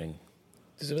 the whole thing.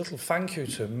 There's a little thank you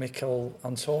to Mikel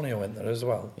Antonio in there as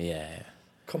well. Yeah.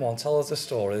 Come on, tell us the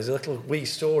story. There's a little wee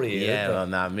story here. Yeah, well,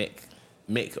 now Mick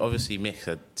obviously Mick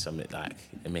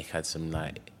had some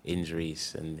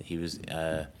injuries, and he was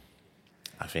I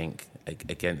think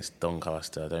against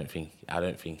Doncaster. I don't think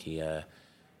he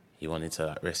wanted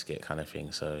to risk it, kind of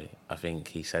thing. So I think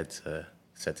he said to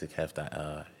Kev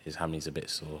that his hammy's a bit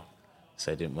sore, so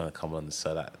he didn't want to come on.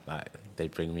 So that they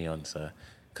bring me on. So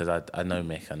because I know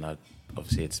Mick, and I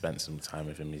obviously had spent some time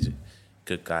with him. He's a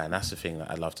good guy, and that's the thing that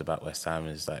I loved about West Ham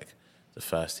is like the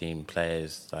first team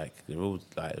players. They're all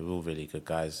really good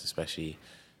guys, especially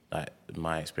like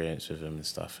my experience with them and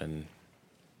stuff. And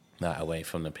that away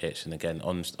from the pitch, and again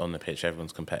on the pitch,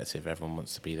 everyone's competitive. Everyone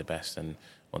wants to be the best and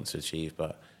wants to achieve,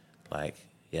 but I've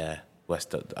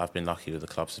been lucky with the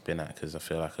clubs I've been at, because I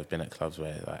feel like I've been at clubs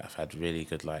where I've had really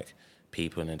good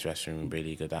people in the dressing room,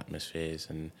 really good atmospheres,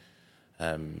 and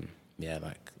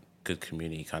good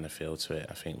community kind of feel to it.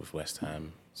 I think with West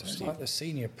Ham, so it's like the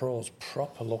senior pros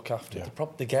proper look after. Yeah.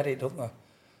 They get it, don't they?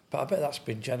 But I bet that's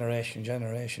been generation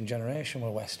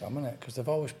with West Ham, isn't it? Because they've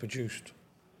always produced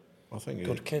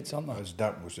good kids, haven't they? As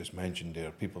Dapo was just mentioned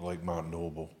there, people like Martin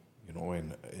Noble,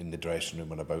 in the dressing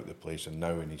room and about the place, and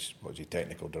now he's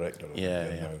technical director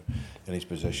now in his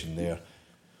position there.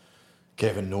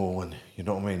 Kevin Nolan, you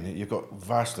know what I mean? You've got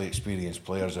vastly experienced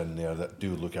players in there that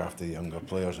do look after the younger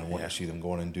players and want to see them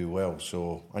go on and do well.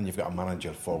 So, and you've got a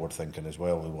manager forward thinking as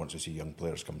well who wants to see young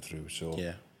players come through. So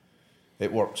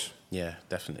it works. Yeah,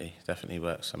 definitely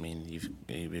works. I mean,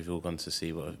 we've all gone to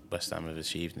see what West Ham have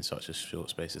achieved in such a short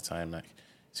space of time.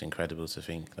 It's incredible to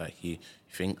think.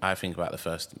 I think about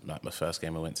my first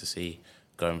game I went to see,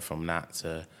 going from that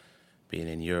to being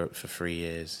in Europe for 3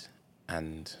 years,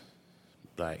 and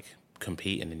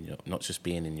competing in Europe, not just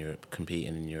being in Europe,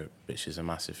 competing in Europe, which is a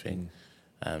massive thing.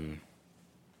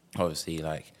 Obviously,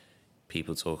 like,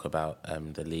 people talk about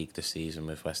the league this season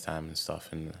with West Ham and stuff,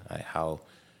 and like how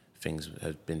things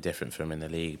have been different for them in the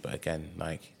league. But again,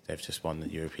 like, they've just won the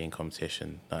European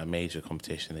competition, a major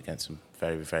competition against some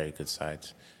very, very good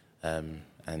sides.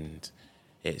 And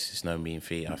it's just no mean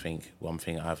feat. I think one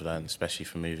thing I've learned, especially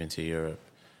from moving to Europe,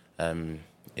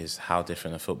 is how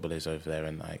different the football is over there.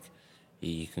 And like,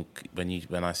 you can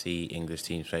when I see English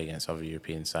teams play against other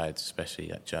European sides, especially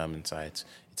like German sides,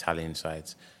 Italian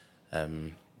sides,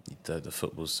 the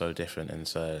football's so different, and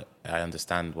so I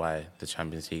understand why the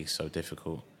Champions League is so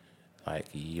difficult. Like,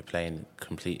 you're playing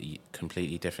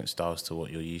completely different styles to what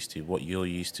you're used to. What you're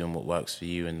used to and what works for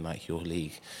you in like your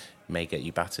league may get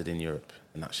you battered in Europe,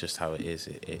 and that's just how it is.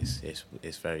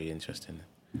 It's very interesting.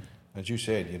 As you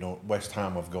said, you know, West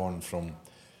Ham have gone from,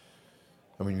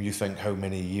 I mean, you think how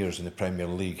many years in the Premier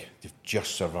League they've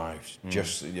just survived,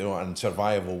 just, you know, and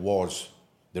survival was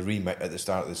the remit at the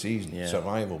start of the season,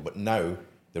 survival. But now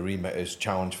the remit is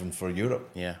challenging for Europe.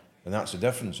 Yeah. And that's the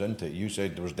difference, isn't it? You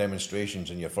said there was demonstrations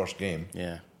in your first game.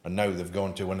 Yeah. And now they've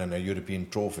gone to winning a European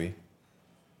trophy,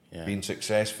 being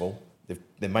successful.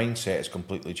 The mindset has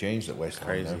completely changed at West Ham.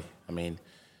 Crazy. Now. I mean,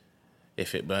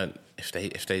 if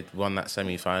they'd won that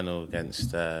semi-final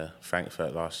against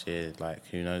Frankfurt last year, like,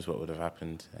 who knows what would have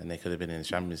happened, and they could have been in the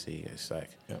Champions League. It's like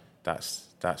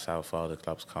that's how far the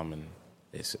club's come, and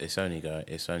it's only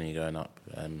going up.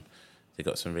 They've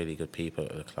got some really good people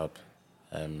at the club,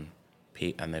 and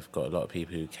they've got a lot of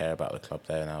people who care about the club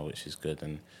there now, which is good.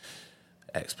 And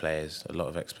a lot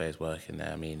of ex-players working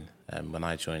there. I mean, when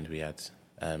I joined, we had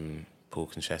Paul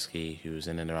Konchesky, who was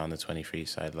in and around the 23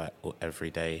 side like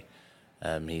every day.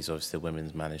 He's obviously the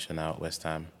women's manager now at West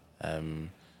Ham.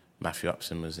 Matthew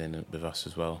Upson was in with us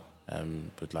as well,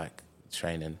 with like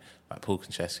training. Like, Paul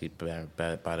Konchesky,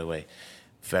 by the way,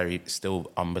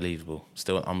 still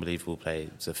an unbelievable player.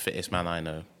 He's the fittest man I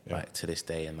know, like, to this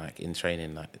day. And like, in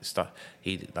training, like, stuff,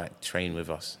 he'd like train with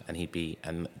us,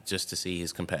 and just to see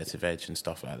his competitive edge and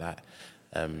stuff like that.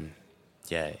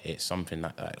 It's something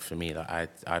that, like, for me, like,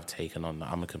 I've taken on.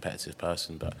 Like, I'm a competitive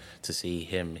person, but to see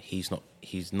him, he's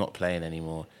not playing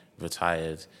anymore,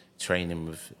 retired,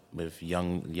 training with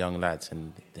young lads,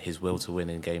 and his will to win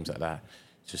in games like that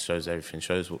just shows everything.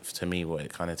 Shows to me what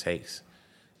it kind of takes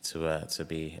to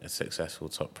be a successful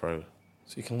top pro.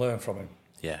 So you can learn from him.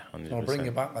 Yeah, 100%. I'll bring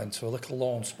you back then to a little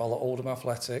loan spell at Oldham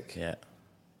Athletic. Yeah.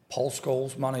 Paul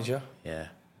Scholes, manager. Yeah.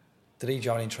 Did he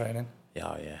join in training?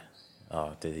 Yeah, yeah.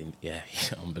 Oh, did he? Yeah,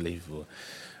 unbelievable.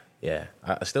 Yeah,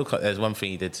 I still can't, there's one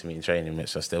thing he did to me in training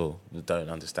which I still don't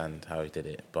understand how he did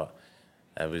it. But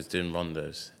I was doing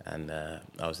rondos, and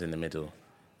I was in the middle,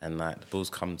 and like, the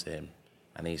ball's come to him,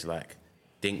 and he's like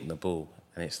dinked the ball,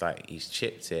 and it's like he's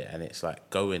chipped it, and it's like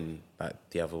going like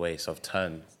the other way. So I've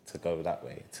turned to go that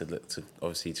way to look to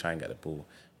obviously try and get the ball,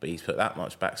 but he's put that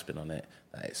much backspin on it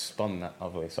that it's spun that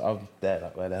other way. So I'm there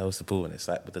like, where the hell's the ball? And it's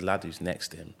like, but the lad who's next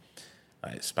to him,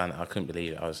 like, it span. I couldn't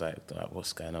believe it. I was like,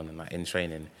 what's going on? And like, in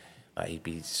training, like, he'd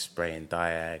be spraying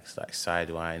diags, like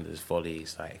sidewinders,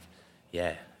 volleys, like,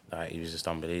 yeah, like, he was just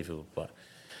unbelievable. But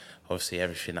obviously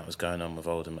everything that was going on with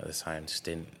Oldham at the time just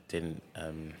didn't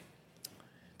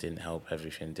help.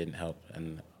 Everything didn't help,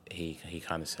 and he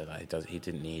kind of said like he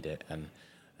didn't need it, and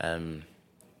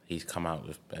he's come out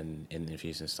with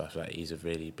interviews and stuff like he's a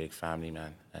really big family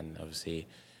man, and obviously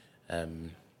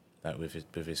like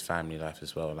with his family life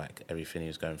as well, like everything he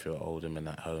was going through at Oldham and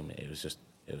at home, it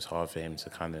was hard for him to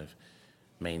kind of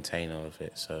maintain all of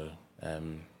it. So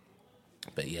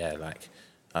but yeah, like,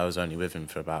 I was only with him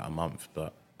for about a month,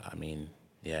 but I mean,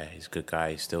 yeah, he's a good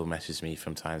guy. He still messages me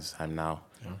from time to time now.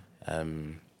 Yeah.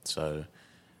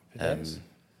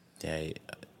 Yeah,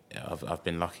 I've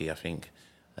been lucky. I think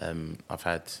I've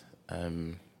had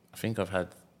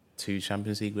 2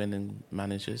 Champions League winning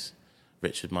managers.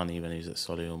 Richard Money when he was at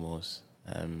Solihull Moors,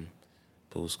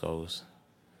 Paul Scholes.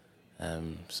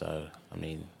 So I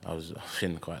mean, I've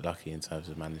been quite lucky in terms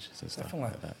of managers and stuff. Definitely.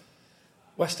 Like that.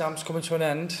 West Ham's coming to an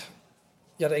end.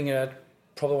 You had it in your head,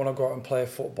 probably want to go out and play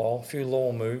football. A few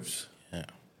loan moves. Yeah.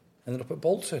 Ended up at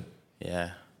Bolton.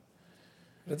 Yeah.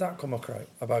 Did that come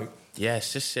about? Yeah,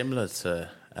 it's just similar to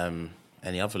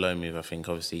any other loan move. I think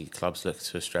obviously clubs look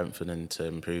to strengthen and to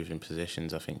improve in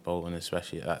positions. I think Bolton,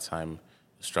 especially at that time,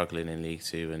 was struggling in League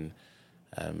Two, and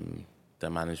the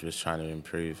manager was trying to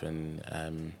improve.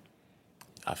 And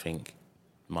I think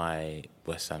my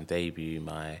West Ham debut,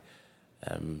 my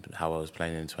how I was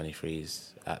playing in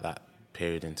 23s at that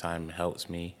period in time helped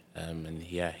me. And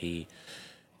yeah, he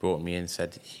brought me in,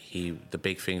 said the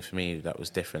big thing for me that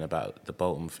was different about the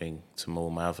Bolton thing to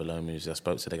all my other loan moves, I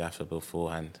spoke to the gaffer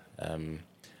beforehand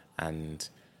and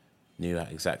knew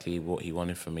exactly what he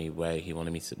wanted from me, where he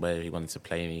wanted to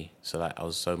play me. So like I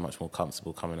was so much more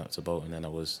comfortable coming up to Bolton than I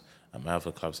was at my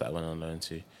other clubs that I went on loan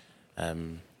to.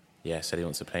 Said he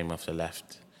wants to play me off the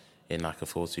left in like a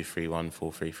 4-2-3-1,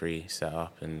 4-3-3 set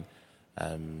up, and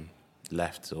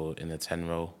left or in a 10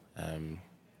 role.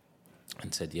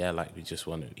 And said, he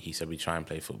said we try and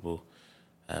play football.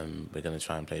 We're going to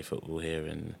try and play football here,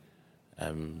 and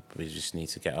we just need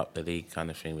to get up the league kind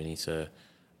of thing. We need to,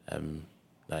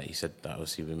 like he said, that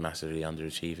obviously we're massively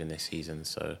underachieving this season.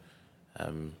 So,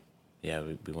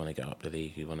 we want to get up the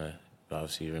league. We want to,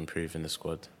 obviously, we're improving the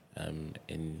squad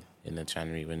in the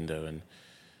January window. And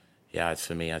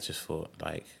for me, I just thought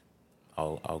like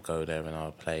I'll go there and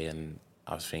I'll play. And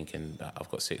I was thinking that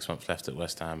I've got 6 months left at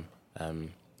West Ham.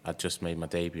 I'd just made my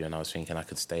debut, and I was thinking I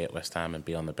could stay at West Ham and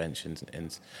be on the bench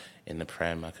in the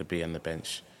Prem. I could be on the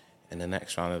bench in the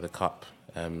next round of the Cup.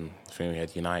 I think we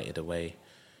had United away,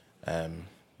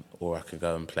 or I could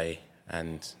go and play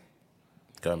and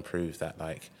go and prove that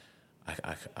like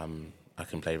I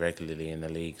can play regularly in the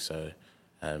league. So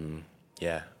went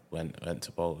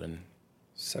to Bolton.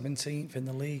 17th in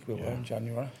the league we were in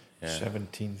January.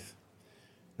 17th.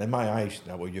 In my eyes,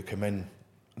 now you come in.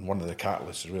 And one of the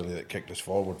catalysts really that kicked us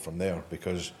forward from there,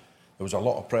 because there was a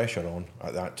lot of pressure on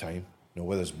at that time. You know,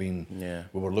 with us being,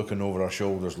 we were looking over our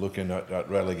shoulders, looking at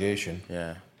relegation,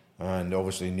 and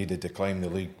obviously needed to climb the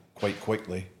league quite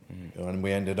quickly. You know, and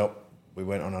we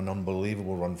went on an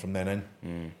unbelievable run from then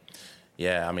in.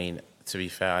 Yeah, I mean, to be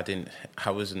fair,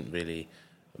 I wasn't really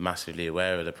massively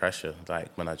aware of the pressure. Like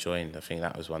when I joined, I think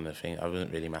that was one of the things. I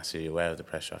wasn't really massively aware of the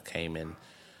pressure. I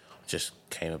just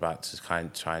came about to try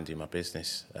and do my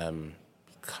business,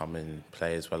 come and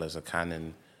play as well as I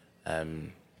can.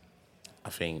 And I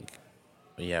think,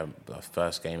 the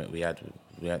first game that we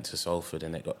went to Salford,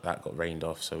 and that got rained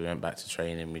off. So we went back to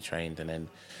training, we trained, and then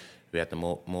we had the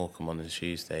Morecambe on the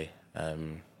Tuesday.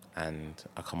 And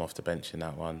I come off the bench in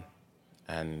that one.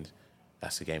 And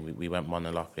that's the game. We went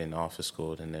 1-0 up in, Arthur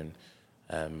scored, and then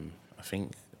I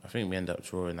think we ended up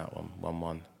drawing that one,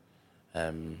 1-1.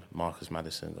 Marcus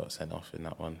Maddison got sent off in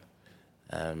that one,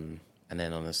 and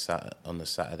then on the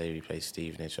Saturday we played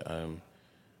Stevenage at home,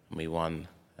 and we won.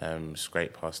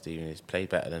 Scraped past Stevenage, played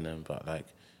better than them, but like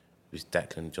it was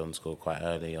Declan John scored quite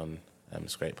early on,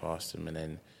 scraped past them, and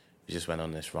then we just went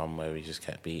on this run where we just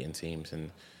kept beating teams,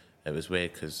 and it was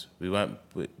weird because we were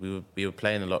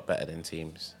playing a lot better than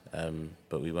teams,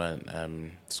 but we weren't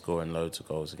scoring loads of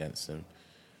goals against them.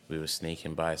 We were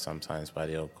sneaking by sometimes by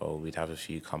the old goal. We'd have a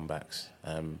few comebacks.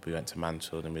 We went to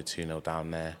Mansfield and we were 2-0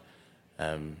 down there,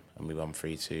 and we won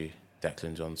 3-2.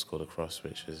 Declan John scored a cross,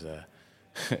 which was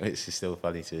which is still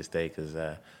funny to this day because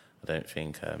I don't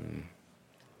think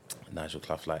Nigel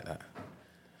Clough liked that.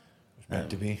 It was meant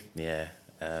to be. Yeah,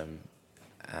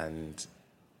 and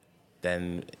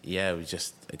then we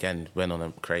just again went on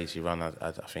a crazy run.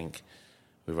 I think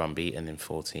we were unbeaten in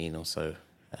 14 or so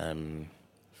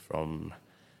from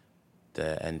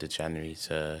the end of January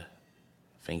to,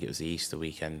 I think it was the Easter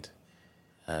weekend.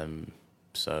 We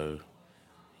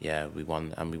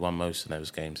won, and we won most of those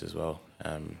games as well.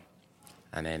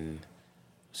 And then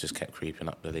just kept creeping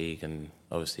up the league, and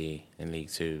obviously in League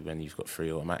Two, when you've got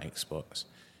 3 automatic spots,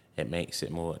 it makes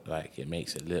it a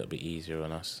little bit easier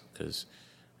on us because,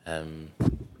 we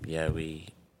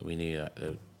knew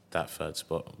that third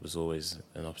spot was always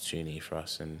an opportunity for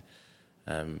us, and.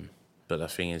 But the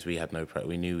thing is, we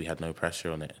knew we had no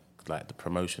pressure on it. Like the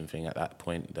promotion thing at that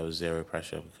point, there was zero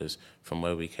pressure because from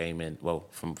where we came in,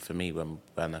 for me, when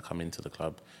I come into the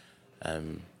club,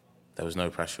 there was no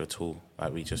pressure at all.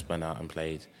 Like we just went out and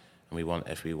played, and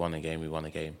if we won a game, we won a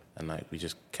game, and like we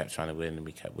just kept trying to win, and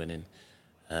we kept winning.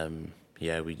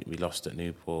 We lost at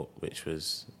Newport, which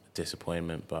was a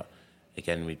disappointment, but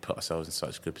again, we put ourselves in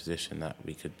such a good position that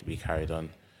we carried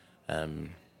on.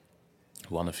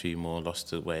 Won a few more,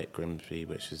 lost away at Grimsby,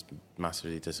 which is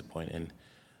massively disappointing.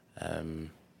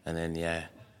 And then,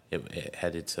 it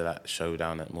headed to that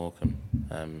showdown at Morecambe,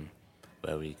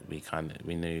 where we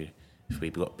knew if we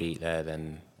got beat there,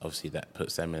 then obviously that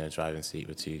puts them in a driving seat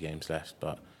with 2 games left.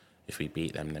 But if we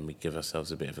beat them, then we give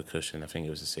ourselves a bit of a cushion. I think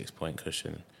it was a 6-point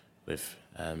cushion with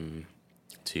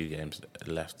 2 games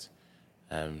left.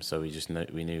 So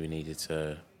we knew we needed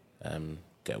to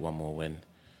get one more win.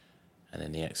 And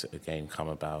then the Exeter game come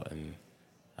about, and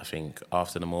I think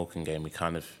after the Morecambe game, we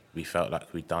felt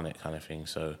like we'd done it kind of thing.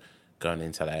 So going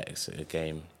into that Exeter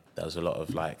game, there was a lot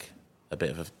of a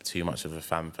bit of too much of a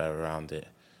fanfare around it.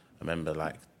 I remember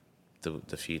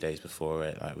the few days before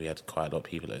it, like we had quite a lot of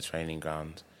people at the training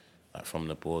ground, like from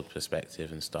the board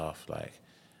perspective and stuff, like,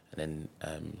 and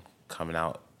then coming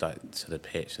out like to the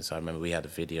pitch. And so I remember we had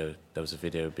there was a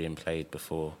video being played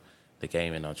before the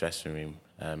game in our dressing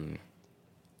room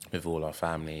with all our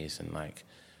families and like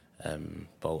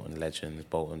Bolton legends,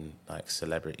 Bolton like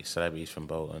celebrities from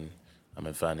Bolton. I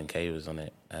mean, Vernon Kay was on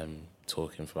it,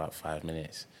 talking for about 5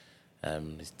 minutes.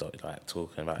 His dog, like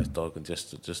talking about his dog and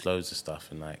just loads of stuff,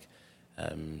 and like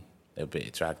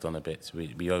it dragged on a bit. So we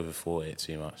overthought it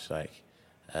too much, like,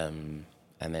 and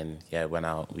then went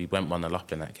out. We went 1-0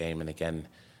 up in that game, and again,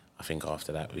 I think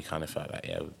after that we kind of felt like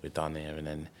we're done here. And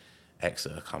then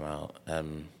Exeter come out.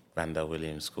 Randall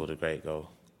Williams scored a great goal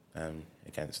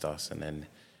against us, and then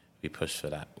we pushed for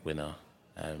that winner,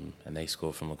 and they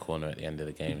scored from a corner at the end of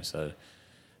the game. So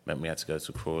meant we had to go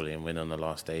to Crawley and win on the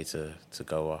last day to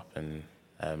go up. And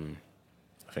I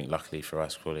think luckily for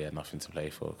us, Crawley had nothing to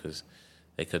play for, because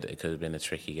it could have been a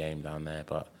tricky game down there.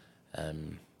 But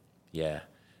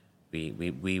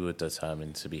we were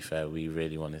determined. To be fair, we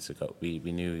really wanted to go. We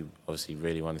knew we obviously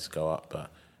really wanted to go up, but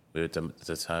we were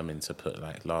determined to put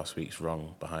like last week's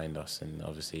wrong behind us and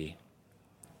obviously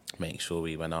make sure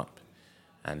we went up.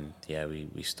 And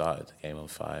we started the game on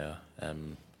fire. I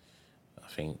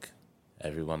think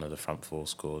every one of the front four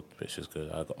scored, which was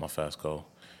good. I got my first goal,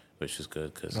 which was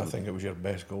good. Cause I think it was your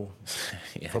best goal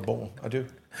for Bolton. I do.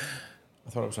 I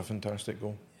thought it was a fantastic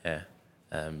goal. Yeah.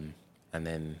 And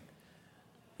then,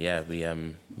 we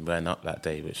went up that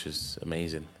day, which was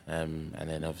amazing. And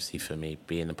then obviously for me,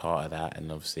 being a part of that,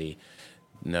 and obviously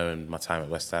knowing my time at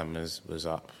West Ham was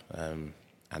up.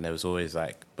 And there was always,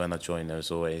 like, when I joined, there was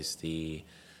always the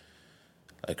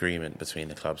agreement between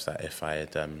the clubs that if I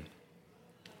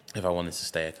wanted to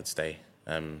stay, I could stay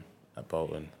at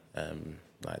Bolton.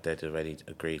 Like, they'd already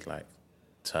agreed, like,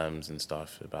 terms and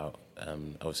stuff about,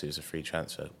 obviously it was a free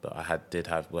transfer, but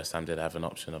West Ham did have an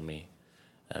option on me,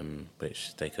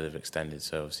 which they could have extended,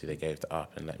 so obviously they gave that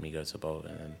up and let me go to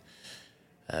Bolton.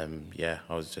 And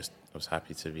I was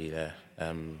happy to be there.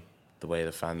 The way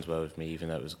the fans were with me, even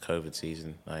though it was a COVID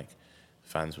season, like, the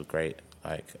fans were great.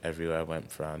 Like, everywhere I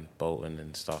went around Bolton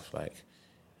and stuff, like,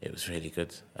 it was really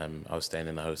good. I was staying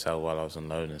in the hotel while I was on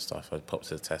loan and stuff. I'd pop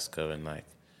to the Tesco and, like,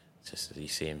 just you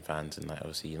seeing fans, and, like,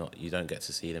 obviously you don't get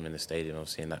to see them in the stadium,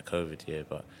 obviously in that COVID year,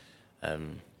 but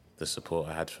the support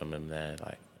I had from them there,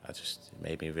 like, it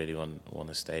made me really want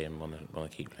to stay and want to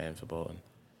keep playing for Bolton.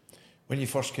 When you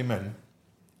first came in,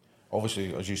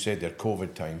 obviously, as you said, they're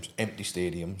COVID times, empty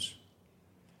stadiums.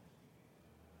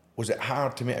 Was it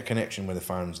hard to make a connection with the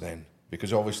fans then?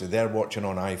 Because obviously they're watching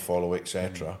on iFollow,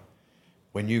 etc.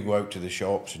 When you go out to the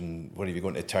shops and whether you're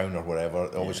going to town or whatever,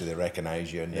 obviously they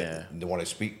recognise you and they want to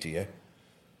speak to you.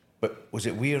 But was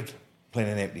it weird playing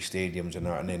in empty stadiums and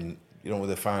that, and then, with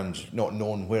the fans not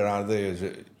knowing where are they? Is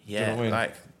it? Yeah, do you know what I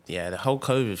mean? The whole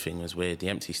COVID thing was weird. The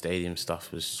empty stadium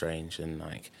stuff was strange, and,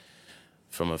 like,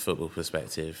 from a football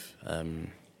perspective,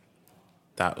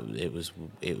 that it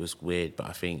was weird. But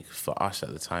I think for us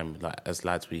at the time, like, as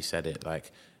lads, we said it,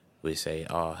 like, we say,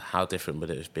 how different would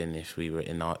it have been if we were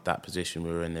in that position,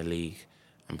 we were in the league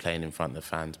and playing in front of the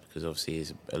fans, because obviously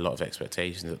there's a lot of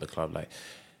expectations at the club. Like,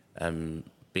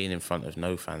 being in front of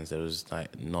no fans, there was,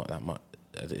 like, not that much.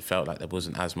 It felt like there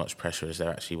wasn't as much pressure as there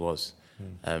actually was.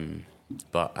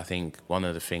 But I think one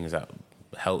of the things that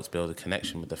helped build a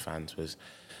connection with the fans was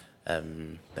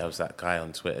there was that guy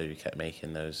on Twitter who kept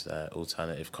making those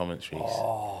alternative commentaries.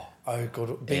 Oh,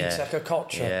 good. B-Tech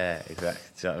Kocher. Yeah, exactly.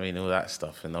 Do you know what I mean? All that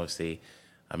stuff. And obviously,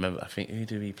 I think, who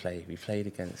did we play? We played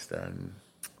against,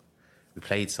 we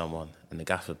played someone, and the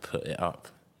gaffer put it up,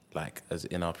 like, as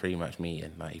in our pre-match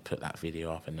meeting, like, he put that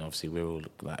video up, and obviously we were all,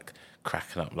 like,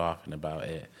 cracking up laughing about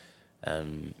it.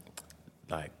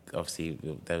 Like, obviously,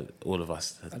 all of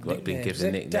us have been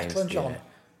given nicknames. Declan John,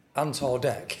 Antor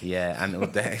Deck. Yeah,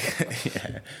 Antor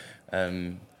Deck.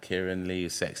 Kieran Lee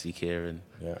was Sexy Kieran.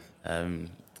 Yeah.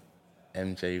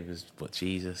 MJ was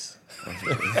Jesus.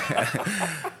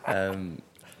 I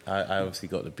obviously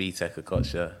got the B-Tech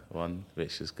Kocher one,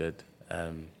 which was good.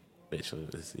 Which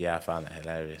was, I found that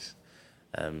hilarious.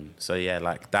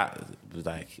 Like, that was,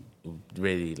 like,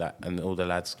 really, like, and all the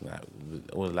lads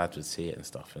would see it and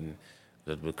stuff, and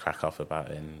would crack up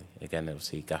about it. And again,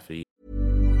 obviously, Gaffer.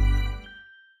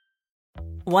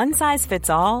 One size fits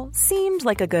all seemed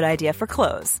like a good idea for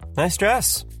clothes. Nice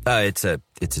dress. It's a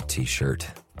t-shirt.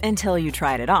 Until you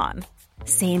tried it on.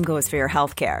 Same goes for your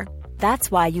healthcare. That's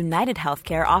why United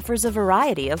Healthcare offers a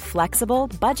variety of flexible,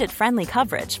 budget-friendly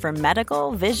coverage for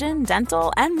medical, vision,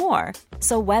 dental, and more.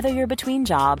 So whether you're between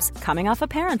jobs, coming off a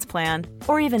parent's plan,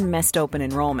 or even missed open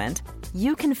enrollment,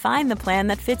 you can find the plan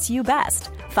that fits you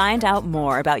best. Find out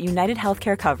more about United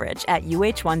Healthcare coverage at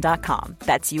uh1.com.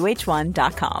 That's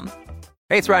uh1.com.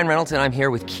 Hey, it's Ryan Reynolds, and I'm here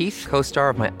with Keith, co-star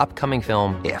of my upcoming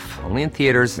film, If, only in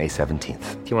theaters May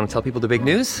 17th. Do you want to tell people the big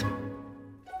news?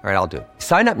 All right, I'll do it.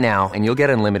 Sign up now and you'll get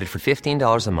unlimited for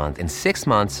 $15 a month and 6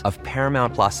 months of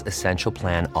Paramount Plus Essential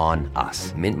Plan on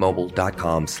us.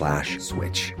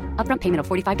 MintMobile.com/switch. Upfront payment of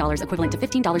 $45 equivalent to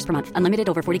 $15 per month. Unlimited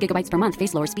over 40 gigabytes per month.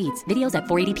 Face lower speeds. Videos at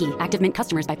 480p. Active Mint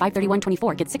customers by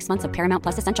 531.24 get 6 months of Paramount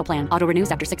Plus Essential Plan. Auto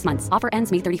renews after 6 months. Offer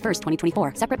ends May 31st,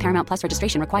 2024. Separate Paramount Plus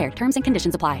registration required. Terms and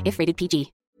conditions apply if rated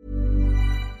PG.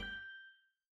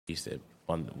 Used it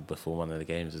before one of the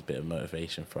games as a bit of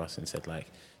motivation for us and said, like,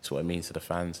 it's what it means to the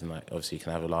fans, and like obviously you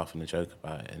can have a laugh and a joke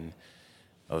about it, and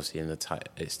obviously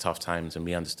it's tough times, and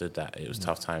we understood that it was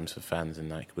tough times for fans, and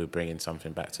like we're bringing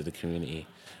something back to the community,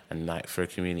 and like for a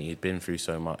community who'd been through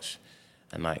so much,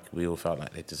 and like we all felt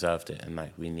like they deserved it, and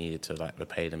like we needed to like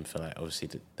repay them for like obviously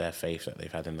their faith that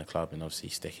they've had in the club, and obviously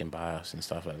sticking by us and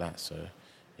stuff like that. So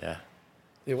yeah.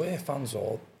 The away fans,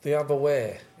 they have a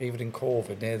way, even in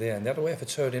COVID near the end, they had a way for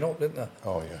turning up, didn't they?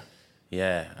 Oh, yeah.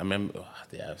 Yeah, I remember.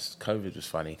 COVID was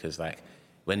funny because like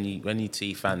when you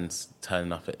see fans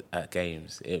turning up at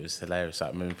games, it was hilarious. Like,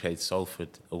 I remember we played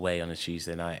Salford away on a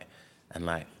Tuesday night, and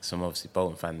like some obviously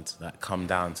Bolton fans like come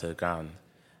down to the ground,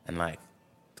 and like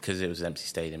because it was an empty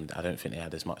stadium, I don't think they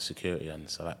had as much security on.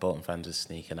 So like Bolton fans were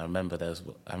sneaking. I remember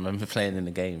playing in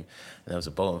the game, and there was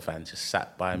a Bolton fan just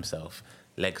sat by himself,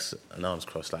 legs and arms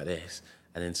crossed like this,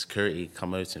 and then security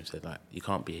come over to him and said like, "You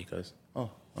can't be here." He goes, "Oh,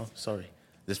 sorry."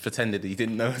 Just pretended that he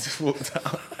didn't know and just walked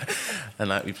out. And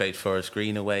like we played Forest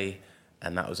Green away,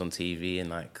 and that was on TV,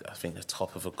 and like I think the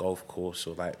top of a golf course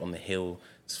or like on the hill,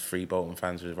 3 Bolton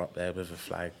fans were up there with a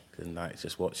flag and like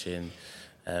just watching.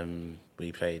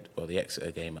 We played the Exeter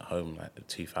game at home, like the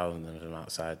 2,000 of them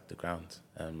outside the ground,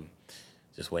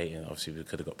 just waiting. Obviously we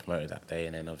could have got promoted that day,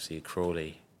 and then obviously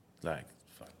Crawley, like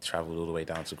travelled all the way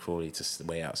down to Crawley to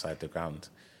wait outside the ground,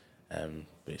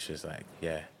 which was like,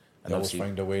 yeah. And they always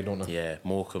find a way, don't they? Yeah,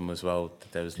 Morecambe as well.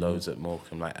 There was loads at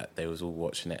Morecambe. Like they was all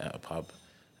watching it at a pub.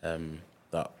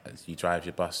 That you drive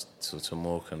your bus to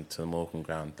Morecambe, to the Morecambe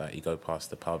ground. Like you go past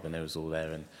the pub, and they was all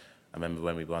there. And I remember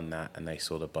when we won that, and they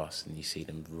saw the bus, and you see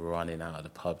them running out of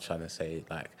the pub trying to say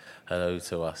like hello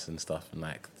to us and stuff. And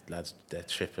like lads, they're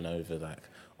tripping over like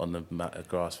on the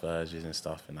grass verges and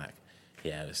stuff. And like,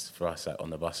 yeah, it was for us like on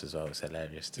the bus as well. It was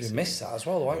hilarious to see. You missed that as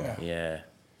well, weren't you? Yeah.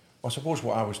 I suppose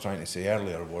what I was trying to say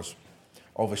earlier was,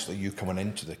 obviously you coming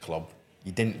into the club,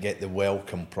 you didn't get the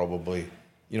welcome probably,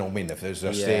 you know what I mean, if there's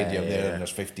a stadium there and there's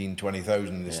 15,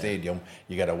 20,000 in the stadium,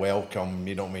 you get a welcome,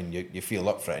 you know what I mean, you feel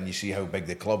up for it and you see how big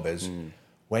the club is.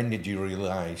 When did you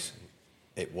realise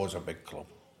it was a big club?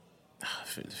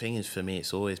 The thing is, for me,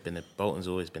 Bolton's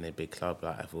always been a big club.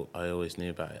 Like I always knew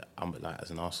about it. Like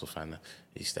as an Arsenal fan, I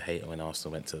used to hate it when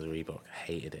Arsenal went to the Reebok. I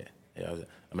hated it. I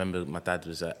remember my dad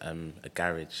was at a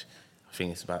garage. I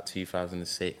think it's about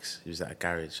 2006. He was at a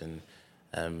garage, and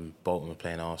Bolton were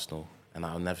playing Arsenal, and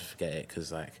I'll never forget it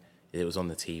because like it was on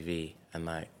the TV, and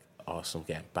like Arsenal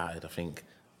getting battered. I think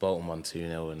Bolton won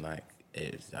 2-0, and like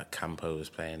Campo was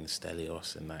playing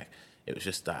Stelios, and like it was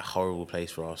just that horrible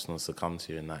place for Arsenal to come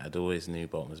to. And like I'd always knew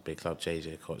Bolton was a big club.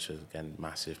 JJ Koch was again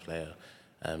massive player,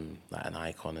 like an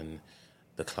icon, and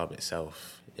the club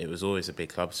itself. It was always a big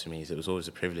club to me. It was always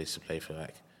a privilege to play for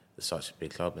like such a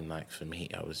big club, and like for me,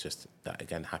 I was just that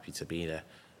again happy to be there.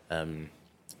 And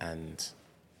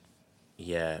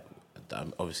yeah,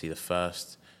 obviously the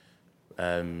first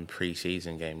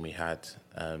pre-season game we had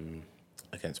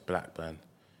against Blackburn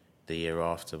the year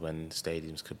after, when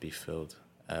stadiums could be filled.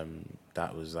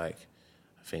 That was like,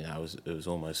 I think it was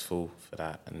almost full for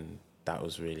that, and that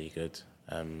was really good.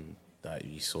 That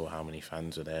you saw how many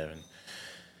fans were there,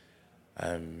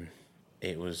 and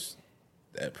it was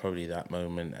probably that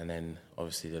moment. And then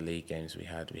obviously the league games we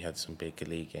had some big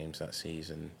league games that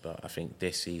season, but I think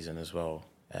this season as well,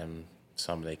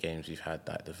 some of the games we've had,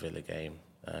 like the Villa game,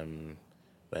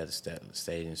 where the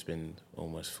stadium's been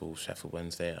almost full, Sheffield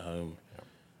Wednesday at home.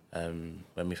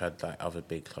 When we've had like other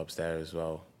big clubs there as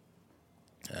well,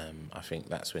 I think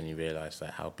that's when you realise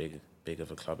like how big of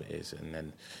a club it is. And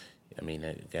then, I mean,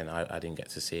 again, I didn't get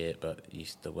to see it, but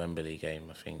the Wembley game,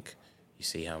 I think you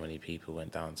see how many people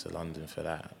went down to London for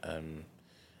that, and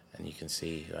you can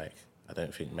see like I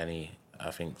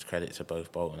think credit to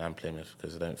both Bolton and Plymouth,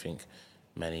 because I don't think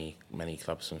many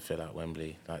clubs can fill out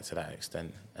Wembley like to that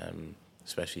extent,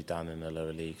 especially down in the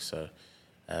lower league. So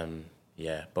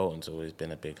Bolton's always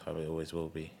been a big club. It always will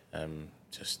be.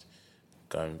 Just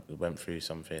went through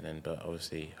something, but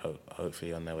obviously,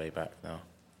 hopefully, on their way back now.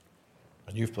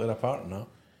 And you've played a part in that.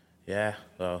 Yeah,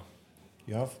 well,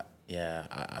 you have. Yeah,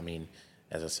 I mean,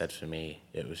 as I said, for me,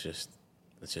 it's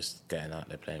just getting out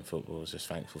there playing football. I was just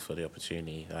thankful for the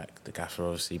opportunity. Like, the gaffer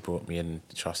obviously brought me in,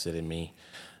 trusted in me,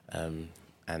 and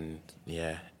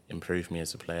improved me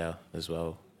as a player as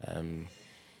well.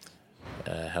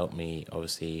 Helped me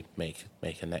obviously make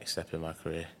a next step in my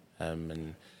career.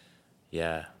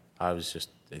 I was just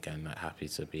again happy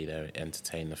to be there,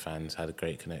 entertain the fans, had a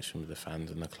great connection with the fans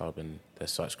and the club, and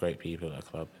there's such great people at the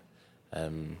club,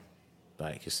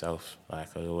 like yourself.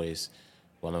 Like,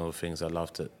 one of the things I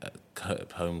loved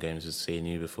at home games was seeing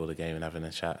you before the game and having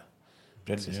a chat.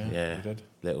 You did.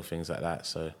 Little things like that.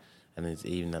 So, and it's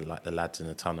even the lads in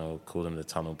the tunnel, call them the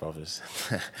Tunnel Brothers,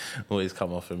 always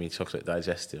come offering me chocolate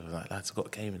digestive. I'm like, lads, I've got a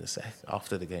game in a sec.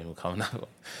 After the game, we'll come now,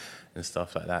 and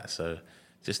stuff like that. So,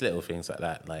 just little things like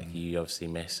that, like you obviously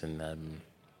miss, and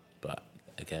but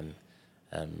again,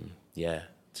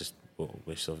 just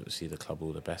wish obviously the club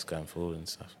all the best going forward and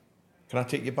stuff. Can I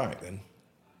take you back then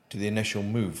to the initial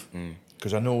move?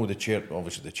 Because I know the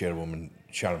chairwoman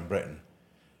Sharon Britton,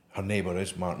 her neighbour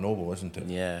is Mark Noble, isn't it?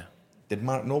 Yeah. Did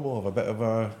Mark Noble have a bit of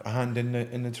a hand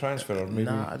in the transfer, or maybe?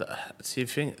 No,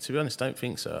 to be honest, don't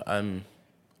think so. I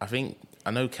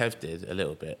know Kev did a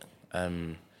little bit.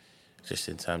 Just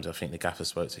in terms, I think the gaffer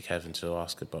spoke to Kevin to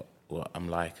ask about what I'm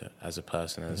like as a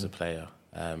person and as a player.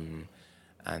 And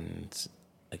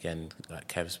again, like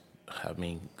Kev's,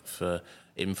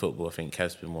 in football, I think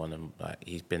Kev's been one, and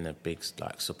he's been a big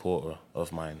supporter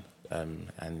of mine,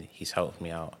 and he's helped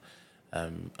me out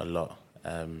a lot.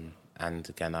 And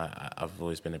again, I've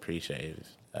always been appreciative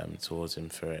towards him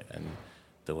for it and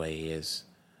the way he is.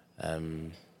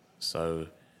 So,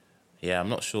 yeah, I'm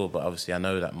not sure, but obviously I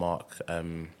know that Mark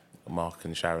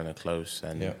and Sharon are close,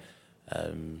 and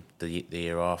the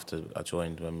year after I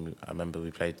joined, I remember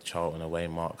we played Charlton away,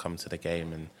 Mark come to the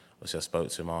game, and obviously I spoke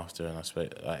to him after, and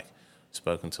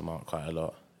spoken to Mark quite a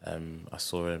lot. I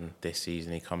saw him this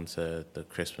season. He come to the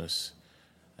Christmas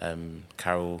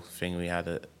carol thing we had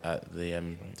at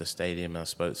the stadium, and I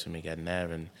spoke to him again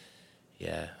there, and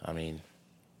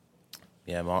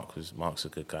Mark's a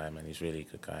good guy, man. He's really a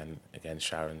good guy, and again,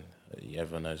 Sharon,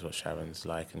 everyone knows what Sharon's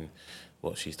like and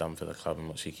what she's done for the club and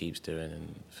what she keeps doing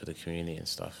and for the community and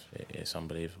stuff. It's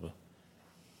unbelievable.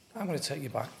 I'm going to take you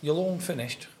back. Your loan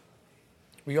finished.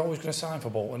 Were you always going to sign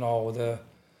for Bolton, or were there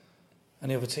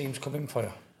any other teams coming for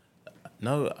you?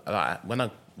 No,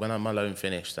 when my loan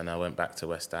finished and I went back to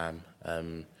West Ham,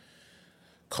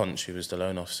 Conch, who was the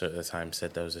loan officer at the time,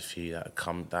 said there was a few that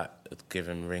had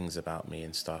given rings about me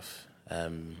and stuff.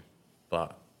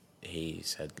 But he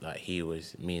said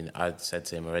I'd said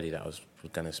to him already that I was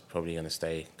probably gonna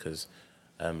stay, because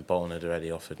Bolton had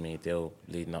already offered me a deal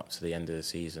leading up to the end of the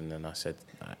season, and I said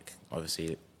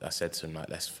I said to him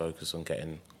let's focus on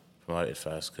getting promoted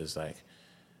first, because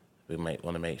we want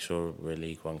to make sure we're a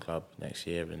League One club next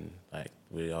year, and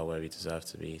we are where we deserve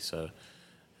to be. So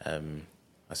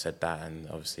I said that, and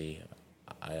obviously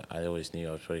I always knew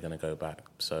I was probably going to go back.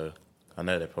 So I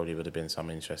know there probably would have been some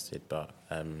interested, but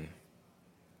I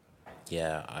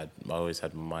always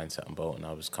had my mindset on Bolton.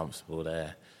 I was comfortable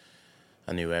there.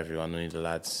 I knew everyone, I knew the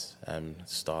lads,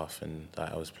 staff, and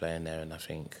I was playing there, and I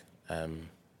think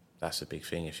that's a big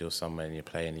thing. If you're somewhere and you're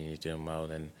playing and you're doing well,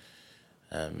 then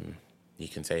you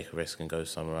can take a risk and go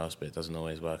somewhere else, but it doesn't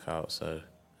always work out. So,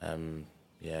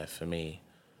 for me,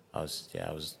 I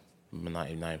was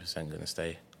 99% going to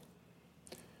stay.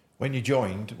 When you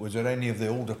joined, was there any of the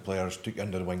older players took you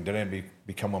under the wing? Did anybody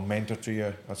become a mentor to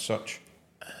you as such?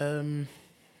 I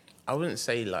wouldn't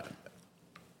say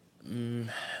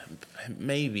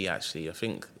maybe actually. I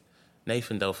think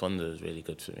Nathan Del Fondo was really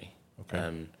good for me.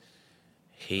 Okay.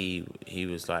 He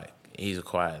was he's a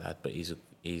quiet lad, but he's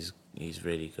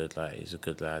really good. He's a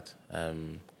good lad.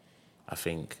 I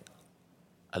think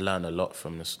I learned a lot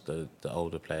from the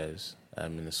older players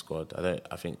in the squad.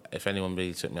 I think if anyone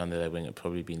really took me under their wing, it'd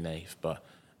probably be Nath. But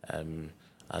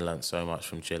I learned so much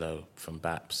from Gillo, from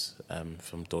Baps,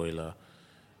 from Doyler,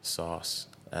 Sars,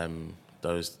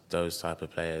 those type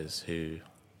of players who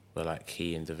were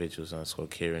key individuals on the squad.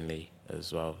 Kieran Lee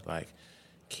as well,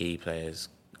 key players,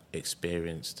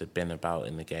 experienced, had been about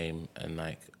in the game, and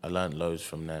I learned loads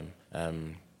from them.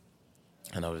 And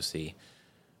obviously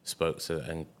spoke to,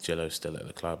 and Gillo's still at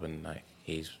the club, and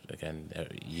he's, again,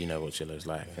 you know what Gillo's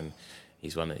like, and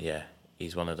he's one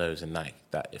of those, and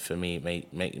that for me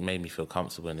made me feel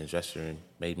comfortable in the dressing room,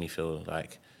 made me feel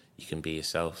like you can be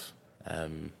yourself.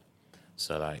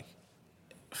 So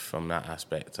from that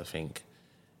aspect, I think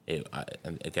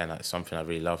and again, that's something I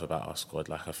really love about our squad.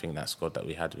 Like, I think that squad that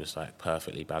we had was like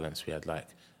perfectly balanced. We had like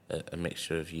a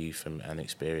mixture of youth and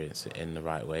experience in the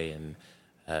right way, and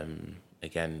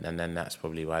again, and then that's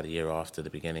probably why the year after the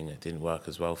beginning it didn't work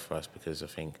as well for us, because I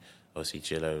think obviously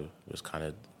Gillo was kind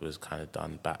of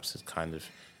done. Baps had kind of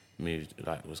moved,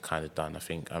 like was kind of done.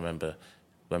 I remember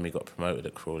when we got promoted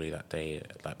at Crawley that day,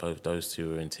 like both those two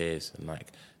were in tears, and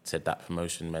like said that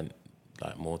promotion meant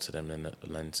like more to them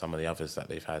than some of the others that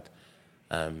they've had,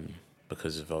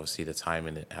 because of obviously the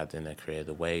timing it had in their career,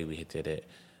 the way we did it.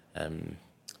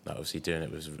 Like obviously doing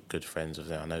it with good friends of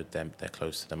them. I know them; they're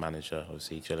close to the manager.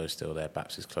 Obviously, Gillo's still there.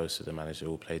 Baps is close to the manager.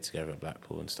 All played together at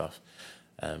Blackpool and stuff.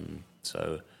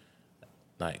 So,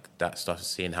 like that stuff,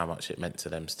 seeing how much it meant to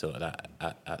them still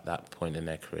at that point in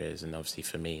their careers, and obviously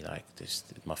for me, like this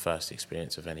my first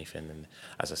experience of anything. And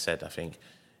as I said, I think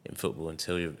in football,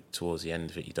 until you're towards the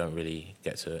end of it, you don't really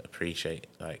get to appreciate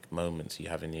like moments you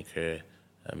have in your career,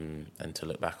 and to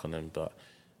look back on them. But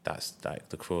that's like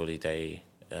the Crawley day.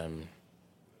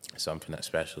 Something that's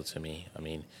special to me. I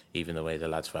mean, even the way the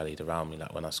lads rallied around me,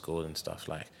 like when I scored and stuff,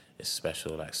 like it's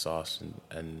special. Like Sars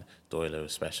and Doyle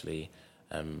especially,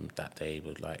 that day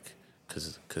would like,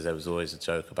 because there was always a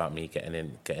joke about me getting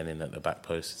in at the back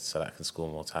post so that I can score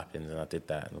more tap-ins, and I did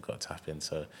that and got a tap-in.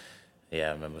 So yeah,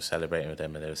 I remember celebrating with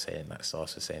them, and they were saying, like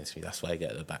Sars was saying to me, that's why I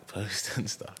get at the back post and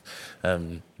stuff,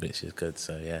 which is good.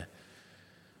 So yeah.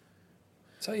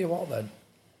 Tell you what then,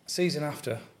 season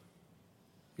after,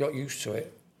 you got used to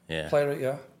it. Yeah. Player at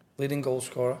year, leading goal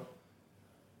scorer,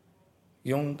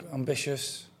 young,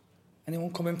 ambitious.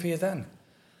 Anyone come in for you then?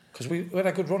 Because we had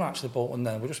a good run actually, Bolton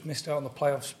then. We just missed out on the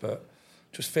playoffs, but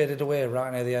just faded away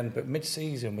right near the end. But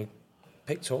mid-season, we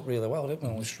picked up really well, didn't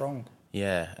we? We were strong.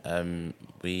 Yeah,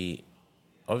 we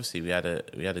had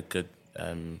a good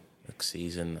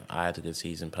season. I had a good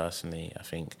season personally. I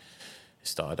think it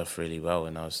started off really well,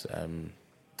 and I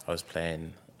was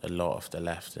playing a lot off the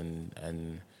left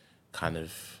and kind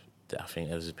of. I think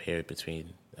there was a period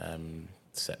between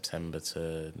September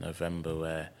to November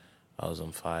where I was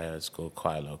on fire. I scored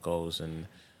quite a lot of goals, and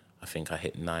I think I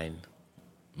hit 9.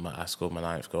 I scored my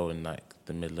 9th goal in like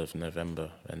the middle of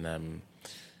November. And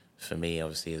for me,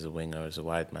 obviously, as a winger, as a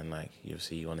wide man, like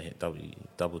you want to hit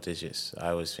double digits. I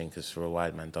always think, as for a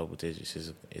wide man, double digits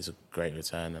is a great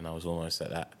return, and I was almost at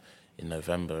that in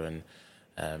November. And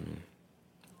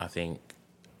I think.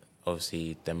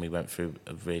 Obviously, then we went through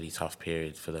a really tough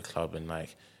period for the club, and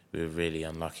like we were really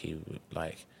unlucky.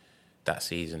 Like that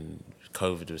season,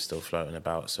 COVID was still floating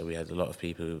about, so we had a lot of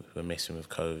people who were missing with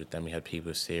COVID. Then we had people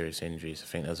with serious injuries. I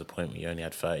think there was a point where you only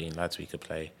had 13 lads we could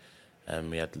play.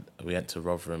 We went to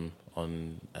Rotherham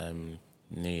on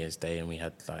New Year's Day, and we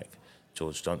had like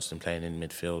George Johnson playing in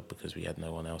midfield because we had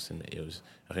no one else. And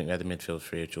I think we had a midfield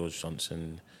three of George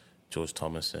Johnson, George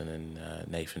Thomason and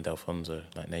Nathan Delfonso.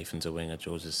 Like Nathan's a winger,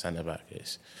 George is a centre back.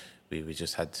 We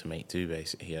just had to make do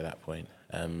basically at that point.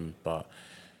 But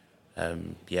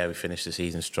we finished the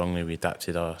season strongly. We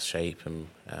adapted our shape,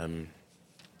 and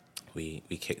we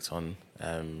kicked on.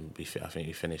 I think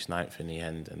we finished 9th in the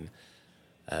end,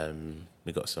 and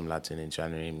we got some lads in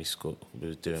January, and we scored. We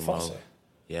were doing Fosse. well.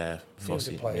 Yeah, Fosse.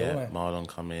 Yeah, Marlon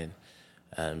come in,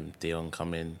 Dion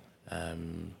come in,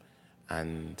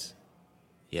 and.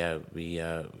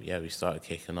 We started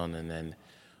kicking on, and then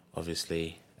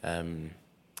obviously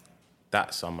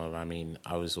that summer, I mean,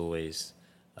 I was always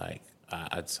like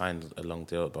I'd signed a long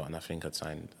deal at Bolton. I think I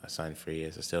signed 3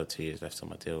 years. I still had 2 years left on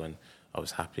my deal, and I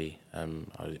was happy.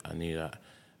 I knew that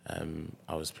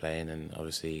I was playing, and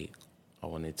obviously I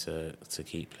wanted to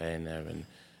keep playing there.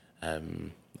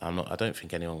 And I don't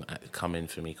think anyone come in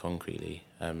for me concretely.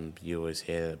 You always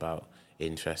hear about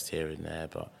interest here and there,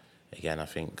 but. Again, I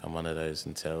think I'm one of those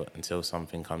until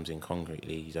something comes in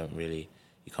concretely, you can't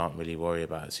really worry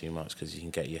about it too much, because you can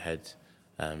get in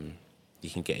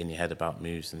your head about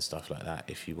moves and stuff like that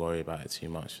if you worry about it too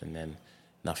much, and then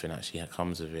nothing actually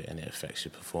comes of it, and it affects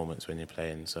your performance when you're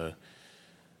playing. So,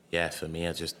 yeah, for me,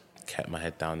 I just kept my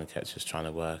head down and kept just trying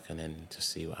to work, and then just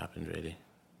see what happened really.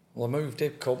 Well, the move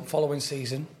did come following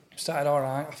season. Started all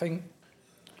right, I think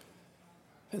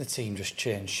the team just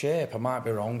changed shape. I might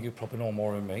be wrong. You probably know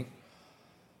more than me.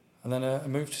 And then a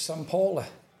move to St. Pauli.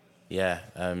 Yeah.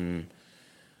 I mean,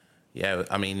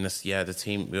 the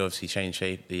team, we obviously changed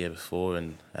shape the year before,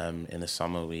 and in the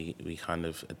summer we kind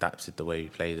of adapted the way we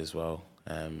played as well.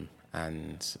 I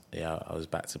was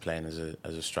back to playing as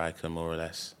a striker more or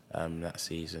less that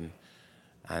season,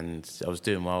 and I was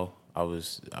doing well. I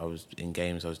was in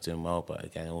games, I was doing well, but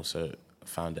again, also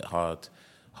found it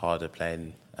harder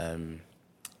playing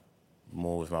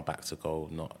more with my back to goal,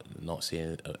 not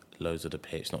seeing loads of the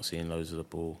pitch, not seeing loads of the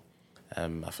ball.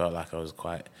 I felt like I was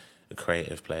quite a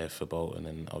creative player for Bolton,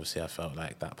 and obviously I felt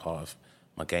like that part of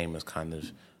my game was kind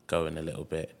of going a little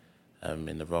bit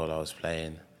in the role I was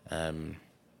playing. And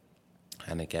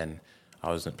again, I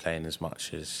wasn't playing as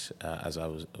much as I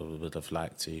would have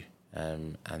liked to.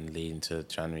 And leading to the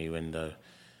January window,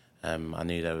 I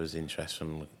knew there was interest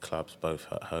from clubs both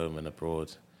at home and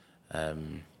abroad.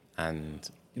 And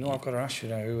you know, I've got to ask you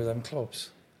now, who were them clubs?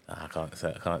 I can't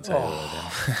tell you all of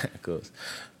them, of course.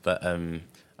 But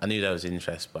I knew there was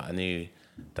interest, but I knew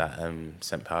that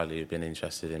St. Pauli had been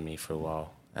interested in me for a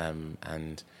while.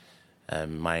 And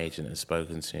my agent had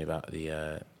spoken to me about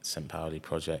the St. Pauli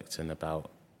project and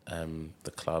about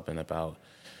the club and about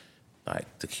like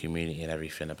the community and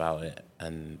everything about it.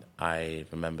 And I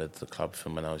remembered the club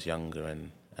from when I was younger,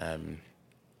 and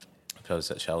I was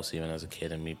at Chelsea when I was a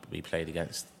kid, and we played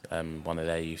against one of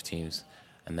their youth teams,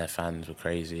 and their fans were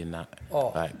crazy in that.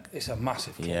 Oh, like, it's a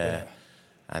massive club. Yeah,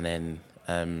 and then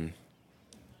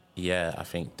I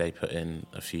think they put in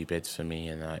a few bids for me,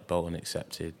 and like Bolton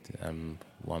accepted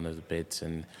one of the bids,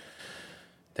 and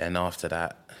then after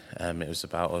that, it was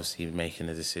about obviously making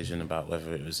a decision about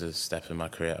whether it was a step in my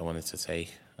career I wanted to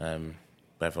take,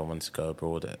 whether I wanted to go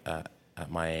abroad at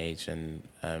my age, and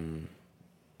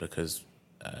because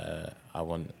I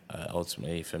want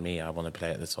ultimately for me, I want to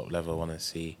play at the top level. I want to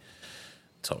see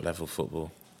top level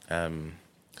football.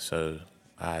 So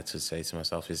I had to say to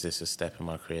myself, is this a step in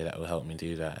my career that will help me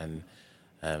do that? And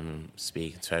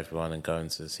speaking to everyone and going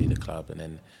to see the club, and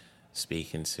then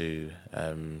speaking to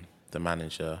the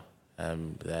manager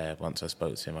there. Once I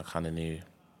spoke to him, I kind of knew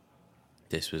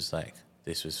this was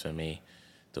for me.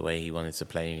 The way he wanted to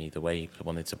play me, the way he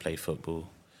wanted to play football.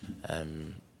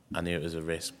 I knew it was a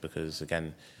risk because,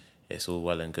 again, it's all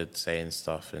well and good saying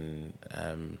stuff and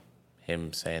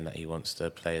him saying that he wants to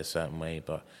play a certain way,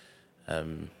 but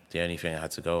the only thing I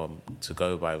had to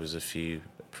go by was a few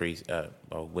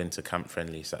winter camp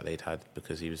friendlies that they'd had,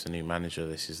 because he was a new manager.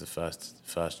 This is the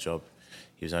first job.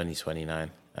 He was only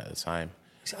 29 at the time.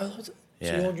 So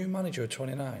your new manager at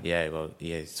 29? Yeah, well,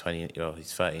 he's 20. Well,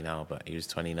 he's 30 now, but he was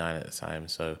 29 at the time.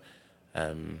 So,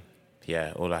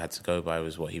 all I had to go by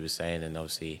was what he was saying, and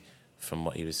obviously from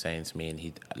what he was saying to me, and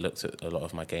he looked at a lot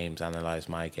of my games, analysed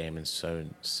my game, and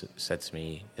said to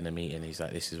me in a meeting, he's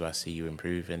like, "This is where I see you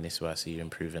improving. This is where I see you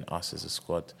improving us as a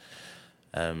squad."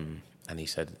 And he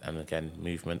said, and again,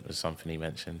 movement was something he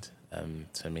mentioned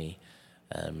to me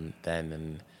then,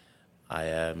 and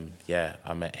I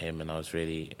met him, and I was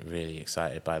really, really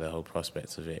excited by the whole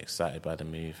prospect of it, excited by the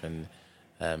move, and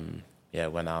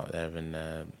went out there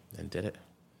and did it.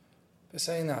 But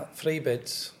saying that, 3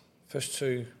 bids, first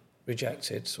 2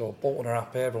 rejected, so Bolton are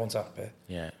happy, everyone's happy.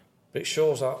 Yeah. But it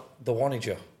shows that they wanted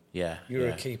you. Yeah. You were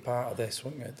a key part of this,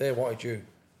 weren't you? They wanted you.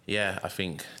 Yeah, I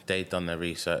think they'd done their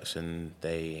research and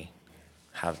they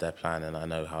have their plan, and I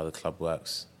know how the club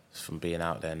works from being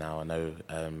out there now. I know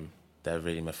they're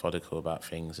really methodical about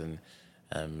things, and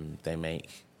they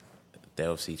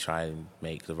obviously try and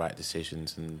make the right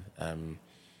decisions and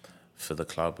for the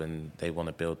club, and they want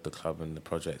to build the club and the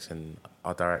projects. And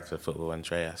our director of football,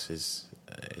 Andreas, is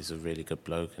a really good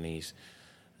bloke, and he's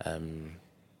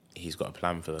got a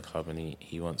plan for the club, and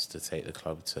he wants to take the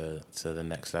club to the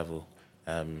next level.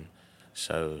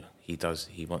 So he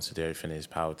wants to do everything in his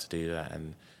power to do that.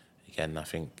 And again, I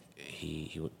think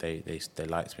they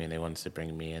liked me and they wanted to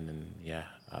bring me in, and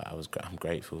I'm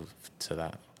grateful to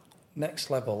that. Next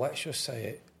level, let's just say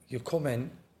it. You come in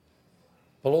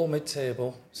below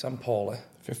mid-table, St. Pauli.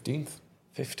 15th.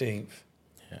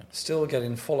 Yeah. Still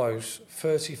getting full house,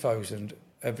 30,000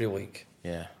 every week.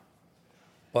 Yeah.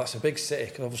 Well, that's a big city,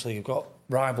 because obviously you've got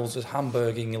rivals as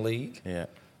Hamburg in your league. Yeah.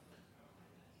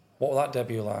 What was that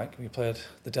debut like? We played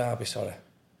the Derby, sorry.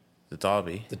 The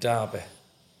Derby? The Derby.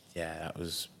 Yeah, that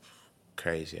was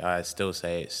crazy. I still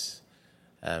say it's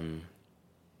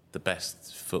the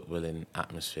best footballing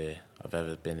atmosphere I've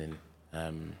ever been in.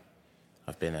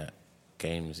 I've been at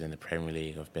games in the Premier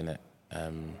League. I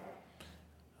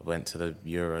went to the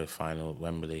Euro final at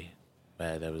Wembley,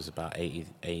 where there was about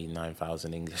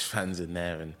 89,000 English fans in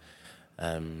there,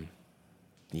 and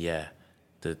the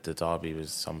Derby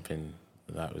was something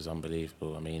that was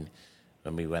unbelievable. I mean,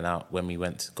 when we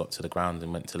got to the ground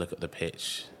and went to look at the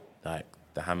pitch, like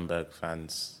the Hamburg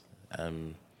fans,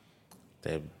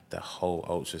 the whole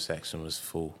ultra section was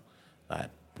full, like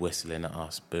whistling at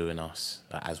us, booing us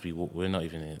as we walk. We're not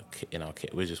even in our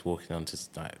kit. We're just walking on to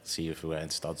like see if we're wearing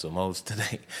studs or molds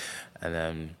today,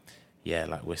 and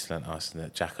like whistling at us.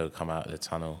 And Jacko come out of the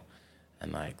tunnel,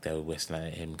 and like they were whistling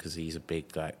at him because he's a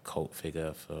big like cult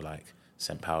figure for like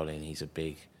St. Pauli, and he's a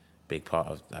big part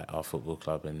of like, our football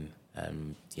club. And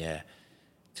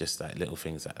just like little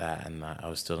things like that. And like, I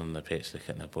was still on the pitch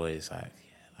looking at the boys yeah,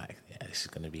 this is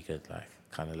going to be good, like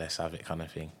kind of let's have it kind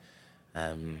of thing.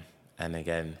 And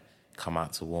again, come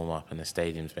out to warm up and the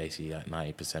stadium's basically like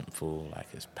 90% full, like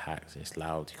it's packed, it's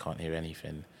loud, you can't hear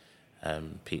anything.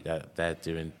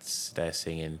 They're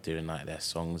singing, doing like their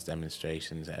songs,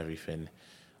 demonstrations, everything.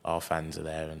 Our fans are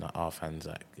there, and like, our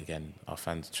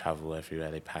fans travel everywhere,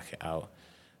 they pack it out.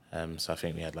 So I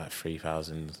think we had like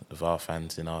 3,000 of our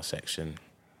fans in our section.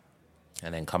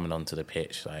 And then coming onto the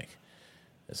pitch, like,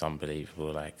 it's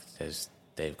unbelievable. Like,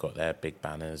 they've got their big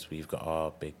banners, we've got our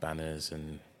big banners,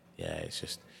 and yeah, it's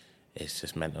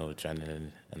just mental adrenaline.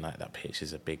 And like, that pitch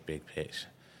is a big pitch.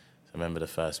 So I remember the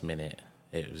first minute,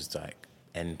 it was like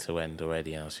end to end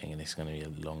already, and I was thinking this is going to be a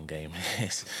long game.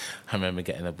 I remember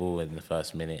getting the ball in the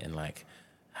first minute and like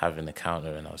having the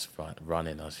counter, and I was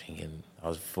running. I was thinking,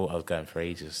 thought I was going for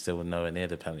ages, still nowhere near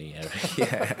the penalty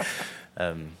area.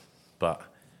 Yeah. But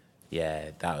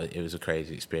yeah, it was a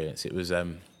crazy experience. It was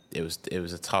a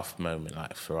tough moment,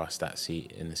 like for us that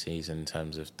seat in the season in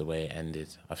terms of the way it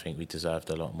ended. I think we deserved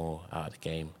a lot more out of the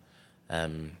game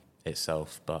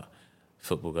itself, but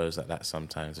football goes like that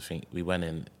sometimes. I think we went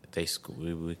in.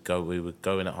 We would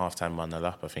go in at half time 1-0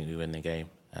 up. I think we win the game.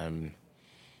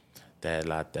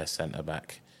 Their centre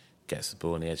back gets the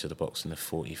ball on the edge of the box in the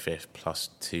 45th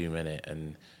 +2 minute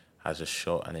and has a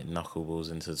shot, and it knuckleballs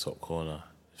into the top corner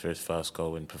for his first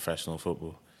goal in professional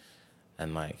football.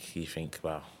 And like, you think,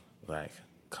 wow, like,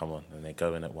 come on. And they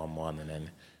go in at 1-1, and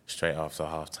then straight after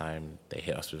half time they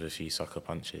hit us with a few sucker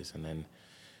punches, and then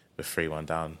we're 3-1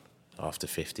 down after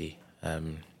 50.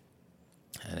 And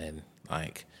then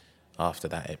like after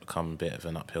that it became a bit of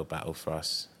an uphill battle for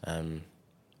us.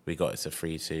 We got it to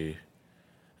 3-2,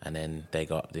 and then they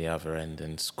got up the other end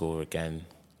and score again,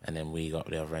 and then we got up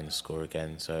the other end and score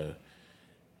again. So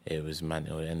it was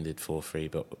mental. It ended 4-3,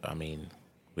 but I mean,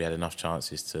 we had enough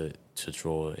chances to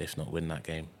draw, if not win that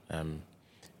game.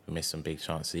 We missed some big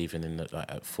chances, even in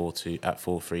at 4-2, at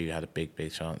 4-3 we had a big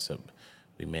chance that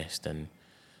we missed. And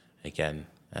again,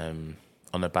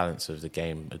 on the balance of the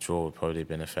game, a draw would probably have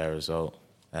been a fair result.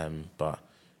 But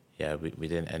yeah, we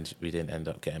didn't end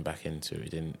up getting back into it. We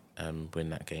didn't win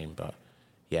that game. But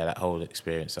yeah, that whole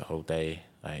experience, that whole day,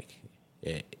 like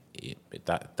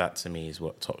that to me is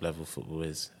what top level football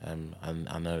is. And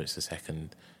I know it's the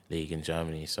second league in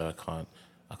Germany, so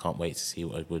I can't wait to see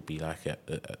what it would be like at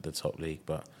the top league.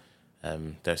 But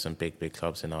there's some big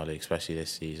clubs in our league, especially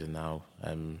this season now.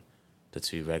 The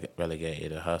two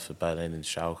relegated are Hertha Berlin and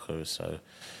Schalke. So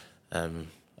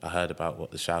I heard about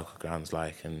what the Schalke ground's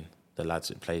like, and the lads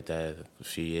that played there a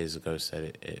few years ago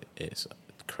said it's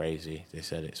crazy. They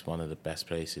said it's one of the best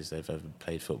places they've ever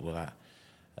played football at.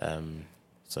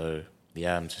 So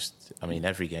yeah,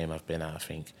 every game I've been at, I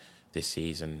think this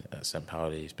season at St.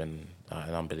 Pauli has been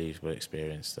an unbelievable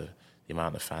experience. The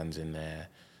amount of fans in there,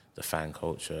 the fan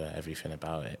culture, everything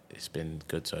about it, it's been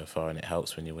good so far, and it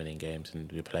helps when you're winning games and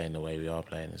we're playing the way we are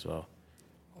playing as well.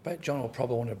 I bet John will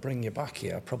probably want to bring you back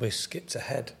here. I probably skipped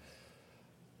ahead.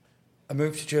 I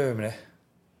moved to Germany.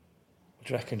 What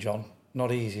do you reckon, John?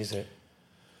 Not easy, is it?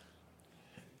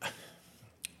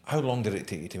 How long did it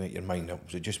take you to make your mind up?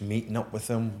 Was it just meeting up with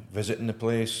them, visiting the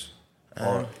place?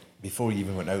 Or before you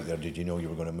even went out there, did you know you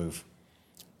were going to move?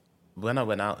 When I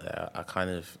went out there,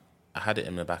 I had it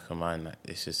in the back of my mind that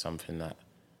this is something that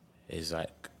is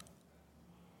like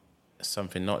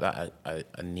something not that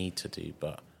I need to do,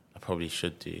 but I probably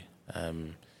should do,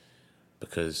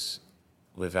 because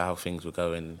with how things were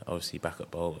going, obviously back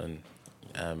at Bolton,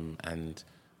 and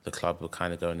the club were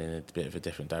kind of going in a bit of a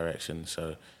different direction.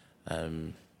 So,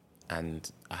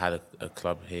 and I had a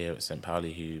club here at St.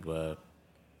 Pauli who were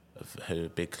a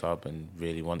big club and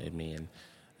really wanted me,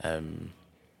 and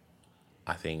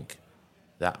I think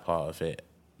that part of it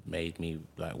made me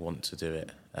like want to do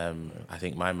it. I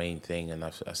think my main thing, and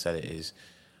I said it, is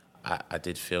I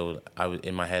did feel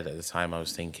in my head at the time I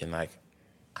was thinking like,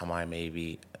 am I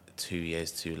maybe 2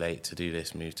 years too late to do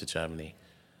this move to Germany?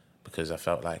 Because I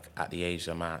felt like at the age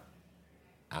I'm at,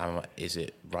 is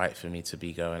it right for me to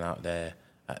be going out there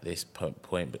at this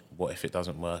point? But what if it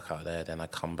doesn't work out there? Then I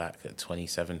come back at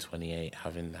 27, 28,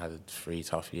 having had 3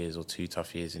 tough years or 2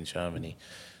 tough years in Germany.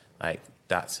 Like,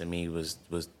 that to me was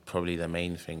probably the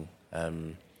main thing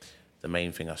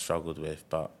I struggled with.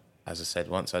 But as I said,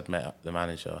 once I'd met the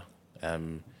manager,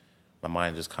 my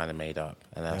mind was kind of made up,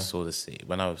 and I saw the city.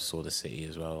 When I saw the city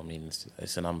as well, I mean,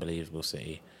 it's an unbelievable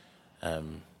city.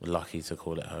 We're lucky to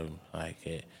call it home.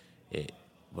 Like it,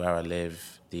 where I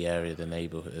live, the area, the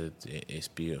neighbourhood, it's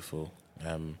beautiful.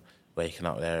 Waking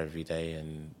up there every day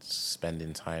and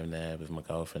spending time there with my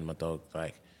girlfriend, my dog,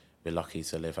 like we're lucky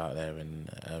to live out there,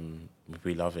 and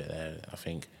we love it there. I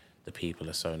think the people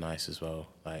are so nice as well.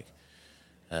 Like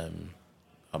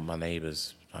my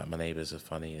neighbours are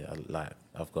funny.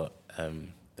 I've got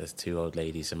there's 2 old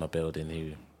ladies in my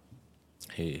building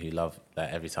who love,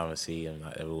 like, every time I see them,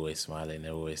 like, they're always smiling,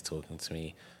 they're always talking to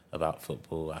me about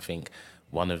football. I think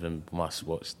one of them must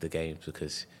watch the games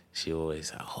because she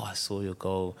always, oh, I saw your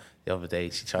goal the other day.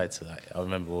 She tried to, like, I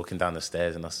remember walking down the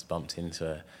stairs and I bumped into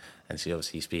her, and she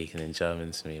obviously speaking in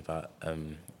German to me about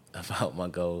my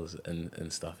goals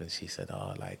and stuff, and she said,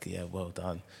 oh, like, yeah, well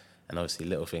done. And obviously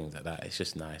little things like that, it's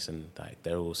just nice, and like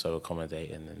they're all so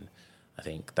accommodating, and I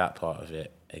think that part of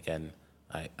it, again,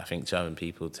 I think German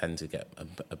people tend to get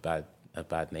a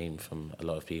bad name from a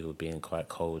lot of people being quite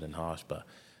cold and harsh, but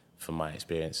from my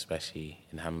experience, especially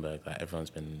in Hamburg, like, everyone's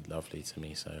been lovely to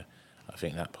me, so I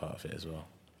think that part of it as well.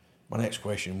 My next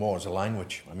question was the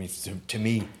language. I mean, to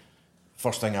me,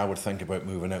 first thing I would think about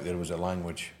moving out there was a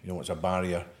language. You know, it's a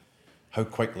barrier. How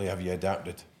quickly have you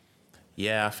adapted?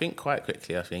 Yeah, I think quite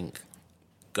quickly. I think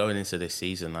going into this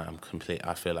season, like,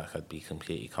 I feel like I'd be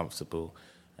completely comfortable,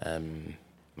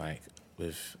 like,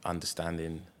 with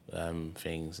understanding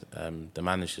things. The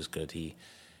manager's good. He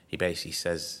basically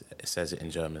says it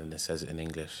in German and says it in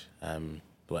English,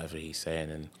 whatever he's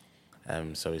saying,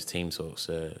 and so his team talks,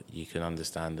 you can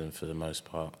understand them for the most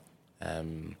part.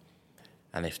 And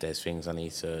if there's things I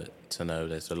need to know,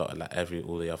 there's a lot of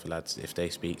all the other lads, if they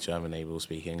speak German, they will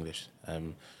speak English.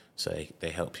 So they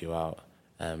help you out.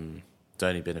 There's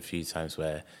only been a few times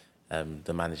where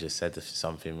the manager said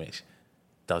something which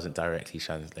doesn't directly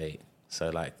translate. So,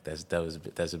 like, there's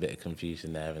a bit of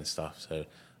confusion there and stuff. So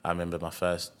I remember my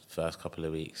first couple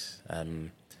of weeks,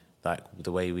 like,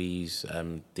 the way we use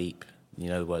deep, you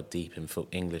know the word deep in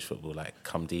English football, like,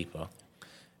 come deeper.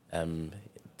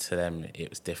 To them it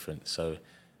was different. So,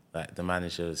 like, the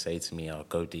manager would say to me, "Oh,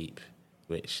 go deep,"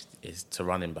 which is to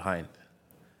run in behind.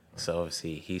 So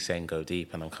obviously he's saying go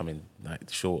deep and I'm coming, like,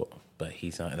 short, but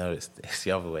he's not. No, it's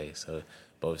the other way. So,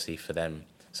 but obviously for them,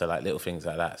 so, like, little things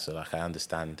like that. So, like, I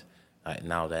understand, like,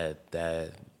 now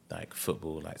they're like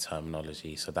football, like,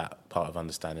 terminology. So that part of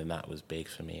understanding that was big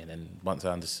for me. And then once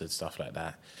I understood stuff like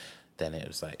that, then it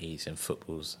was, like, easy. And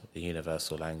football's a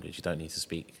universal language. You don't need to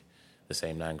speak the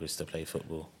same language to play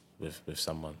football with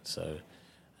someone. So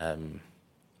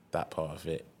that part of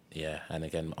it, yeah. And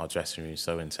again, our dressing room is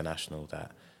so international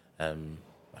that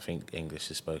I think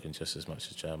English is spoken just as much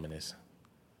as German is.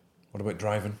 What about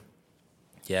driving?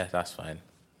 Yeah, that's fine.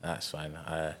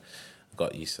 I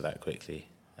got used to that quickly.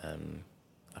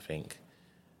 I think,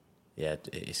 yeah,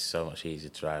 it's so much easier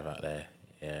to drive out there.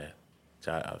 Yeah,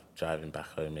 driving back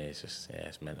home here is just, yeah,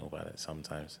 it's mental about it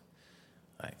sometimes.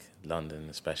 Like London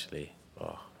especially.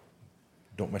 Oh.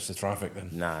 Don't miss the traffic then.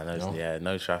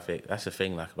 No traffic. That's the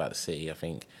thing, like, about the city. I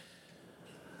think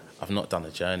I've not done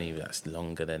a journey that's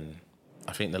longer than,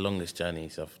 I think the longest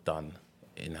journeys I've done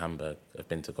in Hamburg have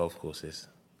been to golf courses.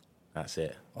 That's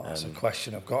it. Oh, that's a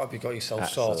question I've got. Have you got yourself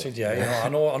sorted? Yeah,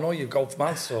 you know, I know you're golf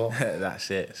man, so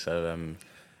that's it. So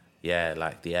yeah,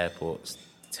 like, the airport's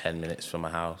 10 minutes from my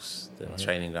house. The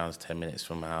training ground's 10 minutes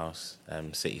from my house.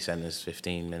 City centre's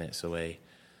 15 minutes away.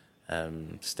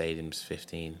 Stadium's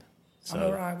 15. So, am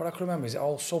I right? What I can remember is it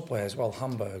all subway as well,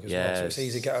 Hamburg as well, so it's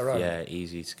easy to get around. Yeah,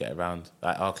 easy to get around.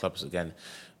 Like, our clubs, again,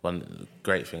 one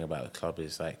great thing about the club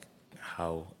is, like,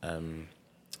 how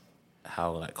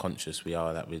like, conscious we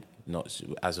are that we're not,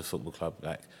 as a football club,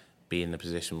 like, being in the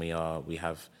position we are, we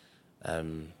have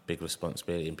big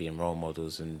responsibility in being role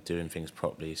models and doing things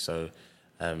properly. So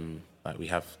like, we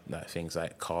have, like, things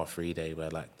like car free day,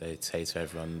 where, like, they say to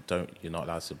everyone, you're not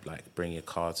allowed to, like, bring your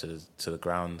car to the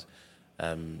ground,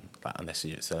 like, unless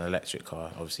it's an electric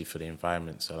car, obviously for the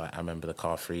environment. So, like, I remember the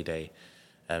car free day,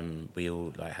 we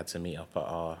all, like, had to meet up at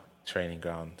our training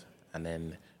ground, and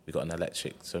then we got an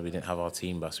electric, so we didn't have our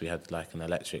team bus, we had, like, an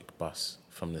electric bus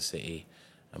from the city,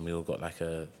 and we all got like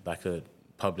a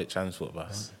public transport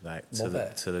bus, like,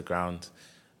 to the ground,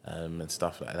 and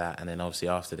stuff like that. And then obviously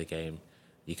after the game,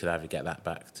 you could either get that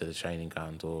back to the training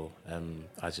ground, or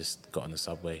I just got on the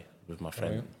subway with my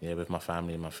friend, with my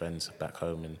family and my friends back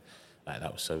home, and, like,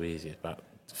 that was so easy. About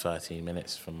 13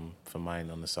 minutes from mine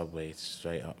on the subway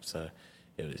straight up, so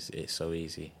it's so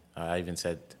easy. I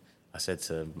said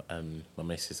to my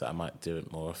missus that I might do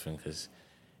it more often, because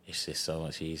it's just so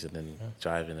much easier than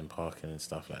driving and parking and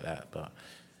stuff like that. But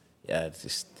yeah,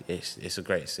 it's a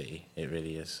great city. It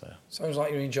really is. So. Sounds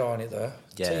like you're enjoying it there.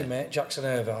 Yeah. Teammate Jackson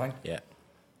Irvine. Yeah.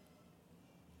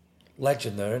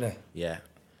 Legend there, isn't he?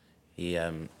 Yeah.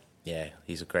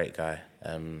 He's a great guy.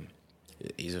 I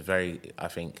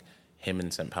think him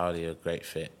and St. Pauli are a great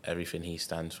fit. Everything he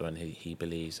stands for and he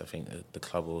believes, I think the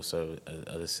club also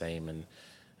are the same, and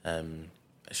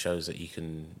it shows that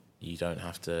you don't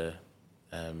have to,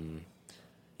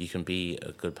 you can be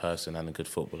a good person and a good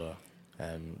footballer.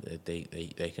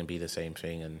 They can be the same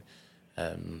thing,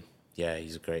 and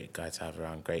he's a great guy to have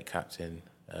around, great captain,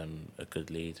 a good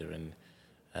leader, and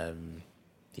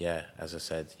as I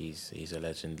said, he's a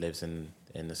legend. Lives in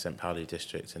the St. Pauli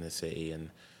district in the city,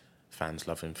 and fans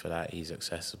love him for that. He's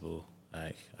accessible.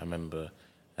 Like, I remember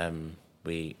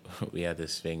we had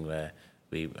this thing where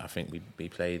I think we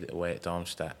played away at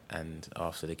Darmstadt, and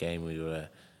after the game we were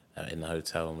in the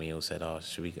hotel, and we all said,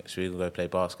 should we go play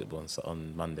basketball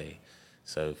on Monday?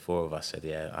 So 4 of us said,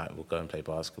 all right, we'll go and play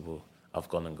basketball. I've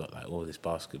gone and got like all this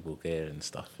basketball gear and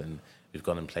stuff, and we've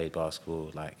gone and played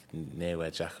basketball like near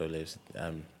where Jacko lives,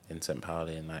 in St.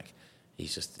 Pauli, and like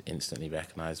he's just instantly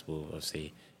recognisable.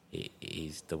 Obviously,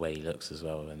 he's the way he looks as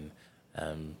well, and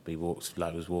we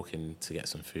was walking to get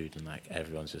some food, and like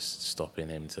everyone's just stopping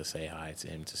him to say hi to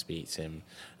him, to speak to him,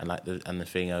 and like the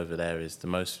thing over there is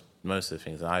most of the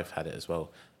things, and I've had it as well.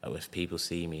 Like if people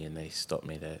see me and they stop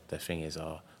me, their thing is,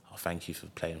 thank you for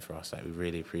playing for us. Like, we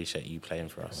really appreciate you playing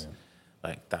for us. Yeah.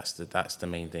 Like that's the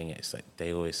main thing. It's like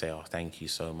they always say, thank you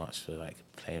so much for like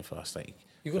playing for us. Like,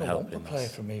 you're gonna want to play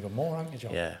for me even more, aren't you,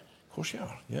 John? Yeah, of course you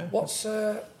are. Yeah. What's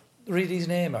read his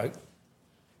name out?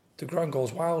 The ground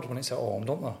goes wild when it's at home,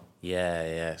 don't they?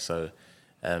 Yeah. So,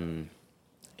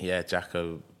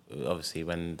 Jacko. Obviously,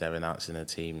 when they're announcing the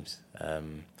teams,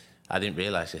 I didn't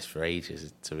realise this for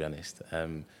ages, to be honest.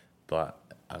 But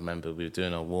I remember we were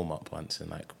doing a warm up once, and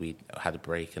like we had a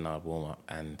break in our warm up,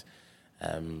 and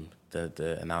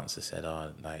the announcer said,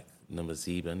 like number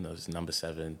 7, that was number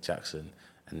 7, Jackson,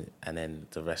 and then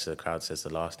the rest of the crowd says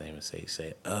the last name and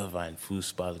say Irvine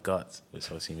Fußballgott, which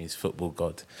obviously means football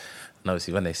god. And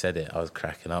obviously when they said it, I was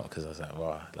cracking up because I was like,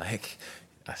 wow, like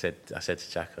I said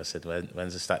to Jack, I said,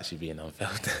 when's the statue being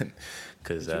unveiled then?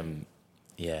 Because Did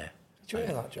you hear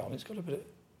that, John? It's got a bit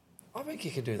of, I think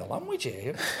you can do the language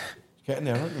here. Getting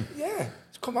there, aren't you? Yeah,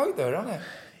 it's come out there, hasn't it?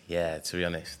 Yeah, to be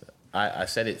honest, I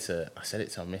said it to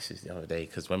our missus the other day,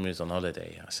 because when we was on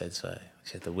holiday, I said to her,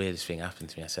 the weirdest thing happened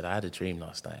to me. I said, I had a dream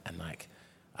last night, and like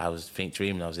I was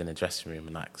dreaming I was in a dressing room,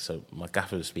 and like so my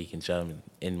gaffer was speaking German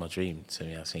in my dream to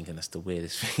me. I was thinking that's the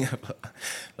weirdest thing ever.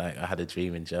 Like, I had a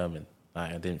dream in German.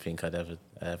 Like, I didn't think I'd ever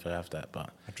have that, but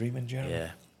a dream in German.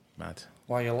 Yeah, mad.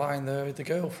 While you're lying there with the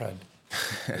girlfriend,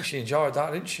 she enjoyed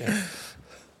that, didn't she? I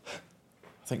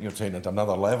think you're taking it to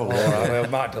another level. Well,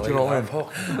 Matt, delete that.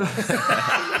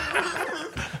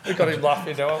 We got him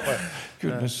laughing, don't we?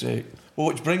 Goodness sake. Well,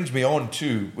 which brings me on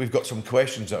to, we've got some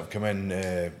questions that have come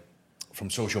in from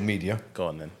social media. Go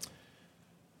on then.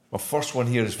 My first one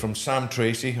here is from Sam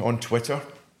Tracy on Twitter.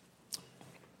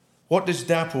 What does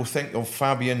Dapo think of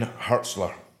Fabian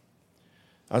Hürzeler?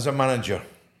 As a manager,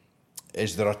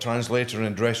 is there a translator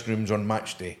in dressing rooms on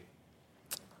match day?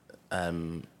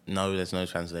 No, there's no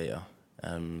translator.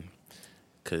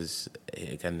 Because,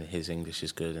 again, his English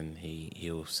is good, and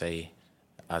he'll say,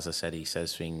 as I said, he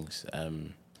says things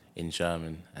in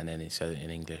German, and then he says it in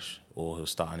English, or he'll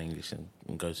start in English and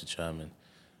go to German,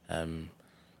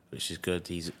 which is good.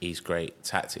 He's great.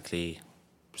 Tactically,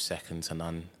 second to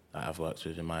none that I've worked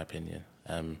with, in my opinion.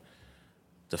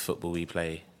 The football we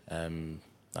play,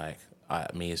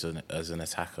 me as an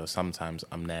attacker, sometimes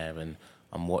I'm there and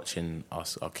I'm watching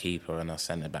our keeper and our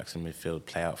centre-backs in midfield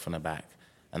play out from the back,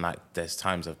 and like there's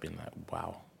times I've been like,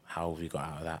 wow, how have we got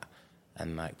out of that?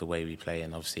 And like the way we play,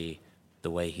 and obviously the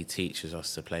way he teaches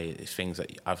us to play, is things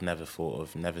that I've never thought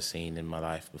of, never seen in my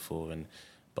life before,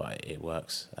 but it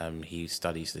works. He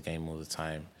studies the game all the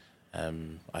time.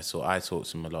 I talk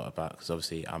to him a lot about, because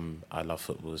obviously I love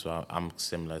football as well. I'm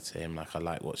similar to him. Like, I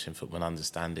like watching football and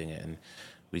understanding it, and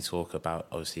we talk about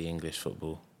obviously English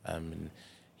football. And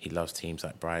he loves teams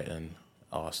like Brighton,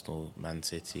 Arsenal, Man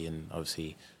City, and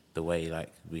obviously the way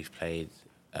like we've played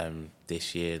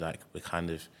this year. Like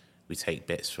we take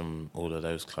bits from all of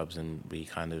those clubs and we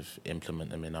kind of implement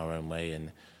them in our own way.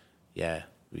 And yeah,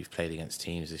 we've played against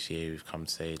teams this year. We've come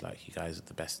to say like, you guys are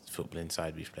the best footballing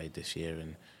side we've played this year.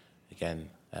 And again,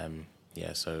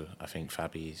 so I think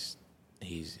Fabi's,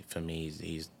 he's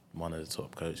one of the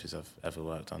top coaches I've ever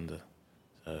worked under.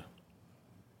 So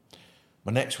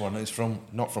my next one is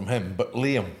not from him, but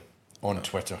Liam on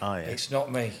Twitter. Oh, yeah. It's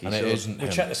not me. And it isn't We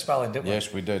him. checked the spelling, didn't we?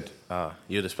 Yes, we did.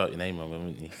 You would have spelt your name wrong,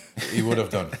 wouldn't you? He would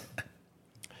have done.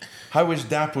 How is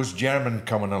Dapo's German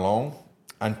coming along,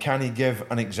 and can he give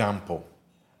an example?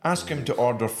 Ask him to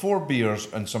order 4 beers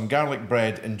and some garlic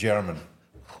bread in German.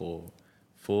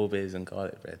 4 beers and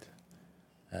garlic bread.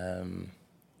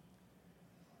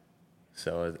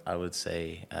 So I would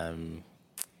say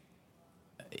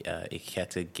ich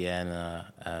hätte gerne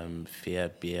 4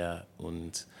 Bier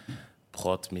und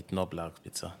Brot mit Knoblauch,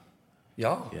 bitte.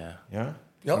 Yeah. Yeah. Yeah?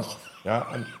 Yeah.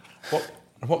 Yeah, and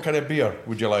what kind of beer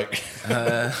would you like?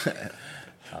 I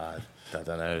don't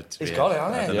know. He's got it,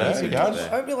 hasn't he? Yeah, he has.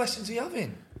 How many lessons are you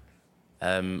having?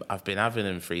 I've been having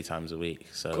them 3 times a week.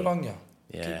 So Good on you.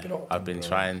 yeah, Keep it up. I've been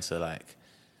trying to like.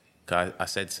 'Cause I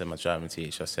said to my German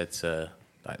teacher, I said to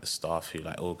like the staff who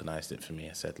like organised it for me,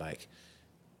 I said like,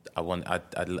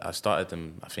 I started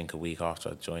them I think a week after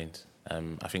I joined.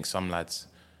 I think some lads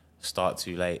start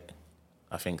too late.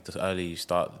 I think the earlier you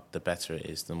start, the better it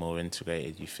is. The more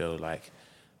integrated you feel. Like,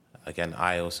 again,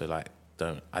 I also like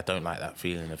don't like that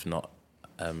feeling of not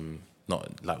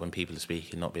like when people are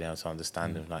speaking, not being able to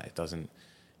understand them. Like it doesn't.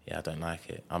 Yeah, I don't like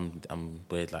it. I'm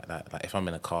weird like that. Like if I'm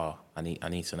in a car, I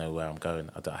need to know where I'm going.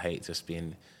 I hate just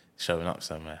showing up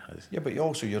somewhere. Yeah, but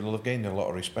you'll have gained a lot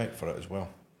of respect for it as well.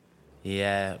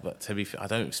 Yeah, but to be fair, I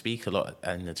don't speak a lot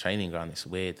in the training ground. It's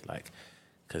weird, like,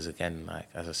 because again, like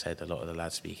as I said, a lot of the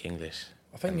lads speak English.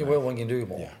 I think you will when you do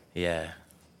more. Yeah.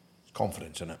 It's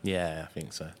confidence in it. Yeah, I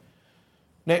think so.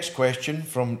 Next question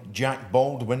from Jack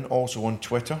Baldwin, also on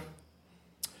Twitter.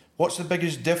 What's the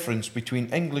biggest difference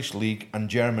between English League and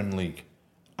German League?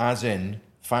 As in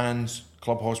fans,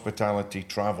 club hospitality,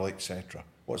 travel, etc.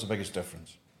 What's the biggest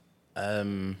difference?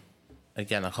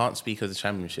 Again, I can't speak of the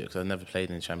Championship because I've never played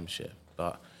in the Championship.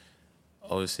 But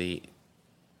obviously,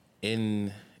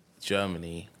 in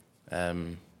Germany,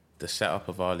 the setup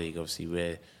of our league, obviously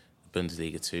we're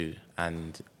Bundesliga 2,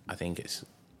 and I think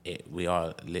we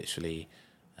are literally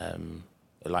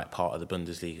like part of the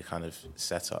Bundesliga kind of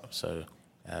setup. So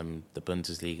the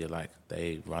Bundesliga, like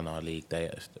they run our league.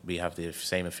 We have the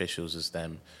same officials as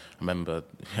them. I remember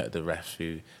the ref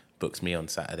who booked me on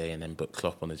Saturday and then booked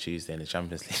Klopp on a Tuesday in the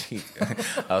Champions League.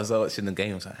 I was watching the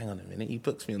game. I was like, hang on a minute, you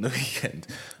booked me on the weekend.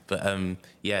 But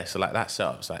yeah, so like that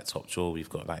setup's like top drawer. We've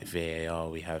got like VAR.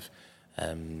 We have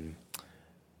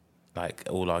like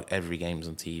every game's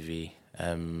on TV.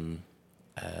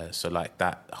 So like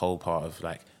that whole part of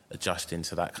like adjusting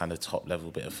to that kind of top level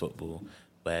bit of football,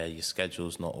 where your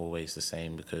schedule's not always the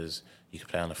same because you could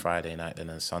play on a Friday night, then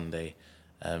on a Sunday,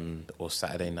 or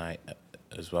Saturday night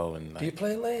as well. And like, do you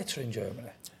play later in Germany?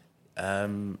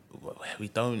 We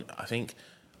don't. I think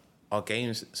our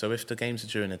games. So if the games are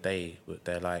during the day,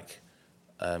 they're like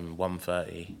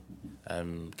 1:30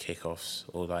 kickoffs,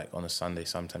 or like on a Sunday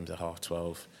sometimes at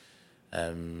 12:30.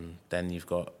 Then you've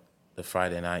got the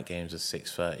Friday night games at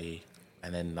 6:30,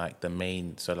 and then like the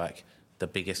main. So like the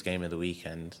biggest game of the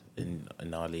weekend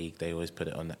in our league, they always put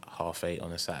it on 8:30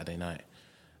 on a Saturday night,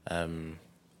 and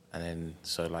then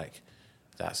so like.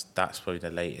 That's probably the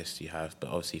latest you have, but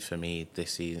obviously for me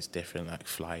this season's different. Like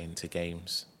flying to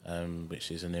games,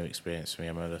 which is a new experience for me.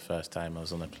 I remember the first time I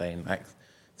was on a plane, like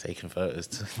taking photos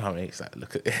to my mates, like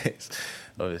look at this,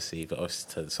 obviously. But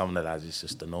obviously to some of the lads it's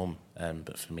just the norm.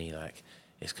 But for me, like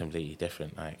it's completely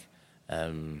different. Like,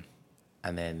 and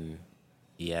then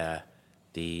yeah,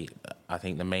 I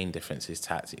think the main difference is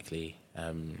tactically.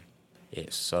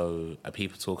 It's so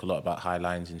people talk a lot about high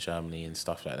lines in Germany and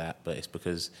stuff like that, but it's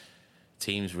because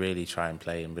teams really try and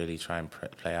play and really try and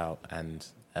play out, and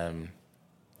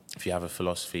if you have a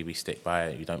philosophy, we stick by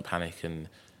it. We don't panic and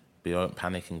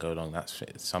go along. That's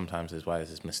sometimes as well as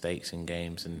there's mistakes in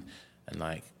games, and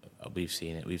like we've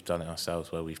seen it, we've done it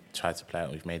ourselves where we've tried to play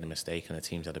out, we've made a mistake, and the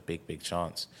team's had a big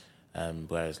chance.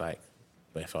 Whereas like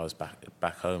if I was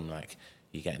back home, like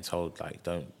you're getting told like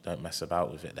don't mess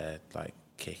about with it there, like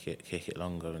kick it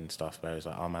longer and stuff. Whereas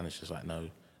like our manager's like,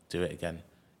 no, do it again,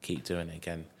 keep doing it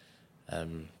again.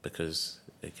 Because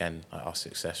again, like our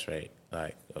success rate,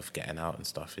 like of getting out and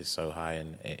stuff, is so high,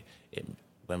 and it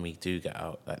when we do get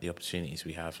out, like the opportunities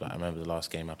we have. Like I remember the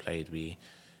last game I played, we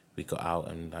got out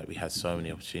and like we had so many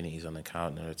opportunities on the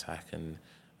counter attack, and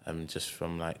just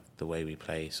from like the way we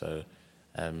play. So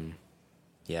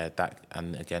yeah, that,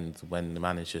 and again when the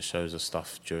manager shows us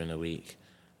stuff during the week,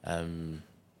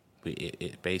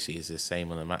 it basically is the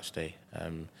same on the match day.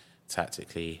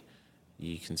 Tactically,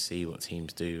 you can see what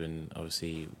teams do, and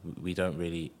obviously we don't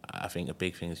really. I think a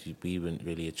big thing is we wouldn't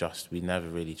really adjust. We never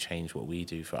really change what we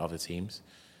do for other teams.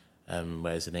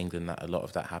 Whereas in England, a lot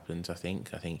of that happens. I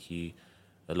think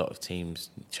a lot of teams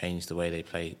change the way they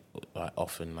play. Like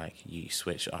often, like you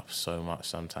switch up so much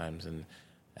sometimes, and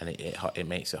it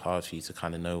makes it hard for you to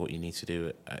kind of know what you need to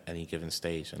do at any given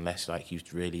stage, unless like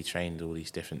you've really trained all these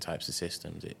different types of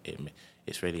systems.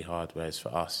 It's really hard. Whereas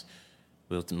for us,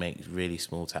 we'll make really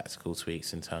small tactical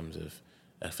tweaks in terms of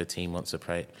if a team wants to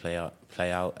play out.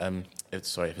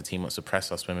 If a team wants to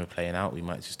press us when we're playing out, we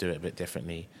might just do it a bit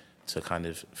differently to kind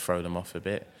of throw them off a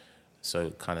bit.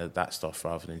 So kind of that stuff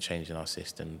rather than changing our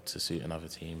system to suit another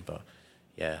team. But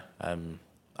yeah, I'm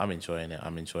enjoying it.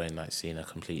 I'm enjoying like seeing a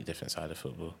completely different side of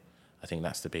football. I think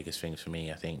that's the biggest thing for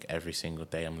me. I think every single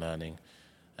day I'm learning.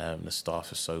 The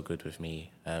staff are so good with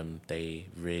me. They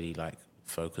really like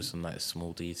focus on like the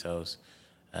small details.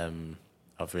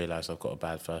 I've realised I've got a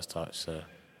bad first touch, so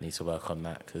I need to work on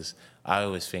that, because I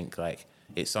always think like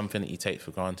it's something that you take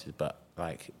for granted, but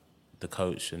like the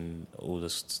coach and all the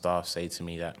staff say to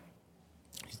me that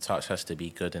your touch has to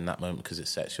be good in that moment because it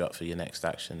sets you up for your next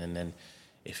action, and then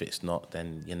if it's not,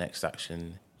 then your next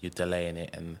action, you're delaying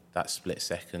it, and that split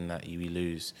second that you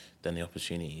lose, then the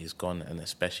opportunity is gone. And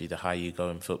especially the higher you go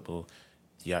in football,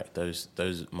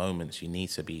 those moments, you need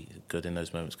to be good in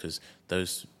those moments, because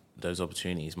those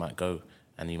opportunities might go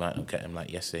and you might not get them.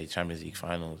 Like yesterday, Champions League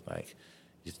final, like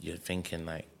you're thinking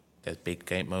like there's big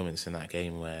game moments in that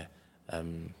game where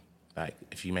like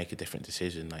if you make a different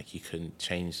decision, like you can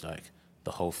change like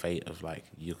the whole fate of like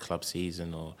your club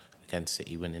season, or again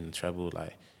City winning the treble.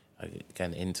 Like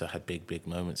again, Inter had big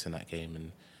moments in that game,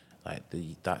 and like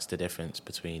that's the difference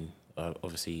between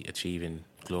obviously achieving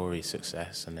glory,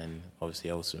 success, and then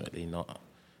obviously ultimately not.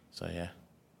 So yeah.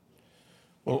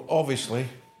 Well, obviously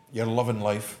you're loving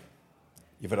life.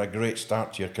 You've had a great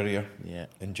start to your career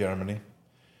in Germany.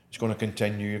 It's going to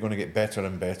continue. You're going to get better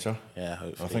and better. Yeah,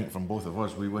 hopefully. I think from both of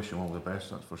us, we wish you all the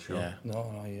best, that's for sure. Yeah.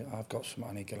 No, I've got something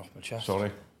I need to get off my chest.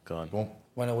 Sorry. Go on. Go on.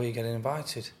 When are we getting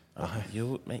invited?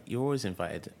 You're always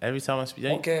invited. Every time I speak...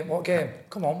 What game?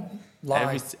 Come on.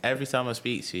 Live. Every time I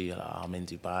speak to you, you're like, I'm in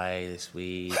Dubai this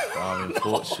week, I'm in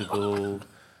Portugal,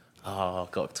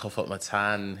 I've got to top up my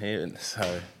tan here. And so...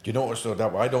 Do you notice though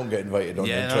that I don't get invited on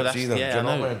the trips either? Yeah, do you know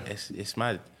I know. what I mean? It's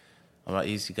mad. I'm like,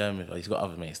 easy going with... He's got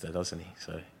other mates though, doesn't he?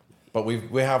 So... But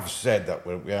we have said that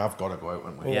we have got to go out,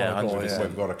 haven't we? Yeah, 100%.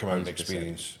 We've got to come out and 100%.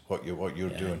 experience what you're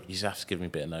doing. You just have to give me a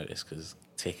bit of notice, because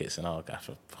tickets and our gaff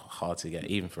are hard to get,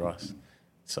 even for us.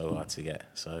 So hard to get.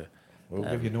 So we'll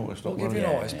give you notice. We'll give you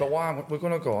notice, but why we're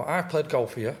going to go? I've played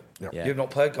golf for you. Yeah. You've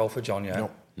not played golf for John yet.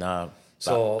 No.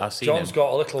 So I've seen John's him.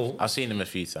 got a little. I've seen him a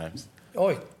few times.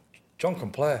 Oh, John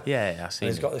can play. Yeah, I've seen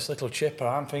He's him. got this little chipper.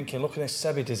 I'm thinking, look at this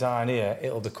Sebi design here.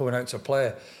 It'll be coming out to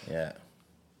play. Yeah.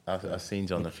 I've seen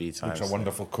John a few times. It's a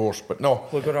wonderful course, but no.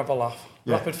 We're going to have a laugh.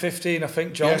 Yeah. Rapid 15, I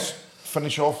think, John. Yes,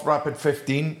 finish off Rapid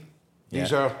 15.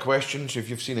 These are questions. If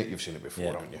you've seen it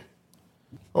before, haven't you?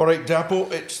 All right,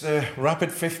 Dapo, it's the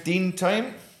Rapid 15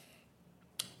 time.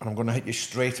 And I'm going to hit you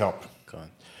straight up. Go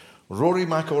on. Rory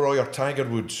McIlroy or Tiger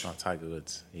Woods? Oh, Tiger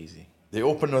Woods, easy. The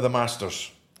Open or the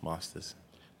Masters? Masters.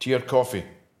 Tea or coffee?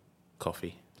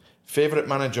 Coffee. Favourite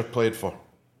manager played for?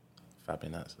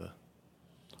 Fabian Hatzler.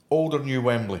 Old or new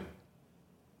Wembley?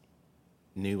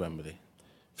 New Wembley.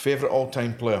 Favourite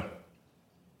all-time player?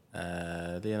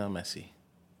 Lionel Messi.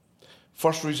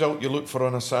 First result you look for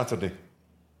on a Saturday?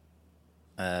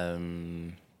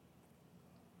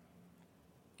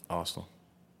 Arsenal.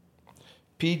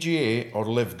 PGA or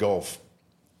Live Golf?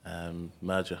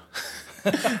 Merger.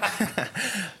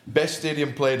 Best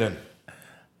stadium played in?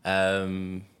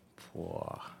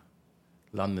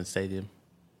 London Stadium.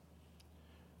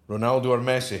 Ronaldo or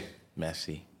Messi?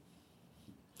 Messi.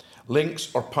 Links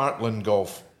or Parkland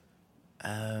golf?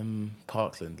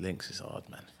 Parkland. Links is hard,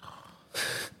 man.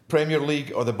 Premier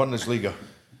League or the Bundesliga?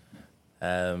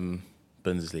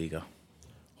 Bundesliga.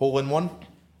 Hole in one?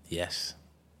 Yes.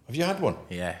 Have you had one?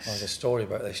 Yes. There's a story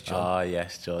about this, John. Ah,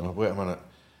 yes, John. Oh, wait a minute.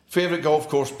 Favourite golf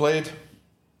course played?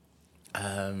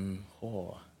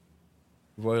 Royal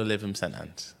Lytham St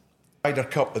Anne's. Ryder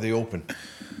Cup or the Open?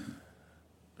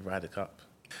 Ryder Cup.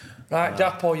 Right,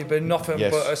 Dapo, you've been nothing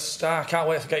but a star. Can't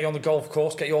wait to get you on the golf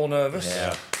course, get you all nervous.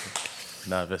 Yeah.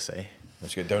 Nervous, eh?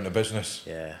 Let's get down to business.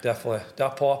 Yeah. Definitely.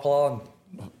 Dapo Afolayan.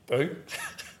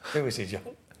 Who is he, John?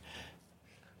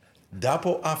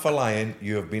 Dapo Afolayan,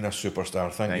 you have been a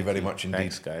superstar. Thank you very much indeed.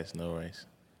 Thanks, guys. No worries.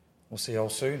 We'll see you all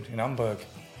soon in Hamburg.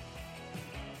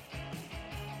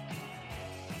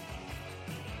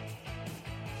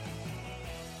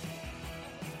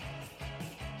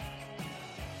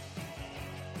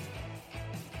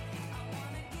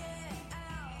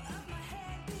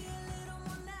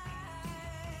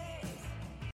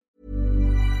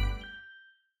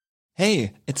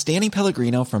 Hey, it's Danny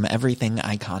Pellegrino from Everything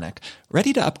Iconic.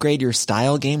 Ready to upgrade your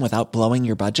style game without blowing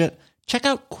your budget? Check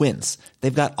out Quince.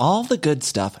 They've got all the good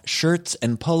stuff, shirts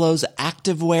and polos,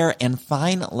 activewear, and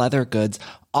fine leather goods,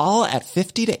 all at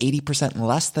 50 to 80%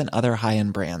 less than other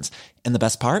high-end brands. And the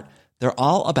best part? They're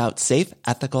all about safe,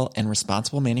 ethical, and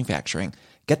responsible manufacturing.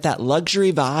 Get that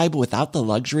luxury vibe without the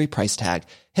luxury price tag.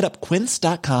 Hit up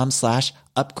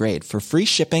quince.com/upgrade for free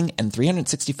shipping and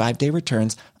 365-day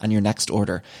returns on your next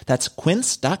order. That's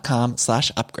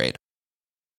quince.com/upgrade.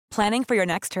 Planning for your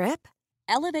next trip?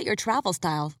 Elevate your travel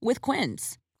style with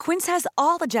Quince. Quince has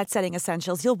all the jet-setting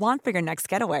essentials you'll want for your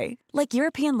next getaway, like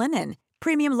European linen,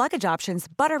 premium luggage options,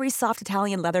 buttery soft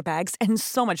Italian leather bags, and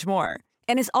so much more.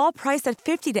 And is all priced at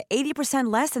 50 to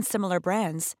 80% less than similar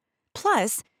brands.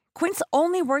 Plus, Quince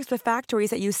only works with factories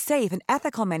that use safe and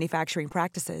ethical manufacturing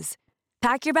practices.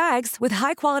 Pack your bags with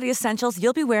high-quality essentials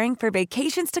you'll be wearing for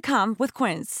vacations to come with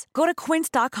Quince. Go to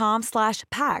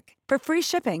quince.com/pack for free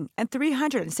shipping and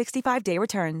 365-day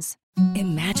returns.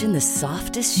 Imagine the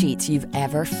softest sheets you've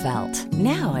ever felt.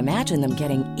 Now imagine them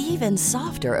getting even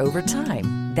softer over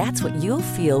time. That's what you'll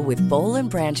feel with Boll &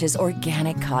 Branch's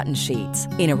organic cotton sheets.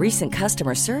 In a recent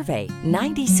customer survey,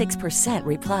 96%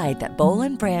 replied that Boll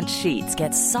 & Branch sheets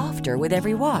get softer with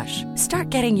every wash. Start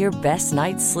getting your best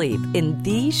night's sleep in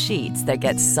these sheets that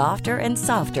get softer and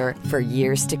softer for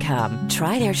years to come.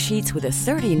 Try their sheets with a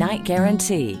 30-night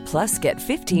guarantee. Plus, get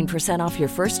 15% off your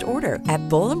first order at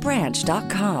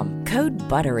bollandbranch.com. Code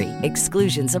BUTTERY.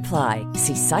 Exclusions apply.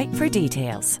 See site for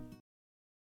details.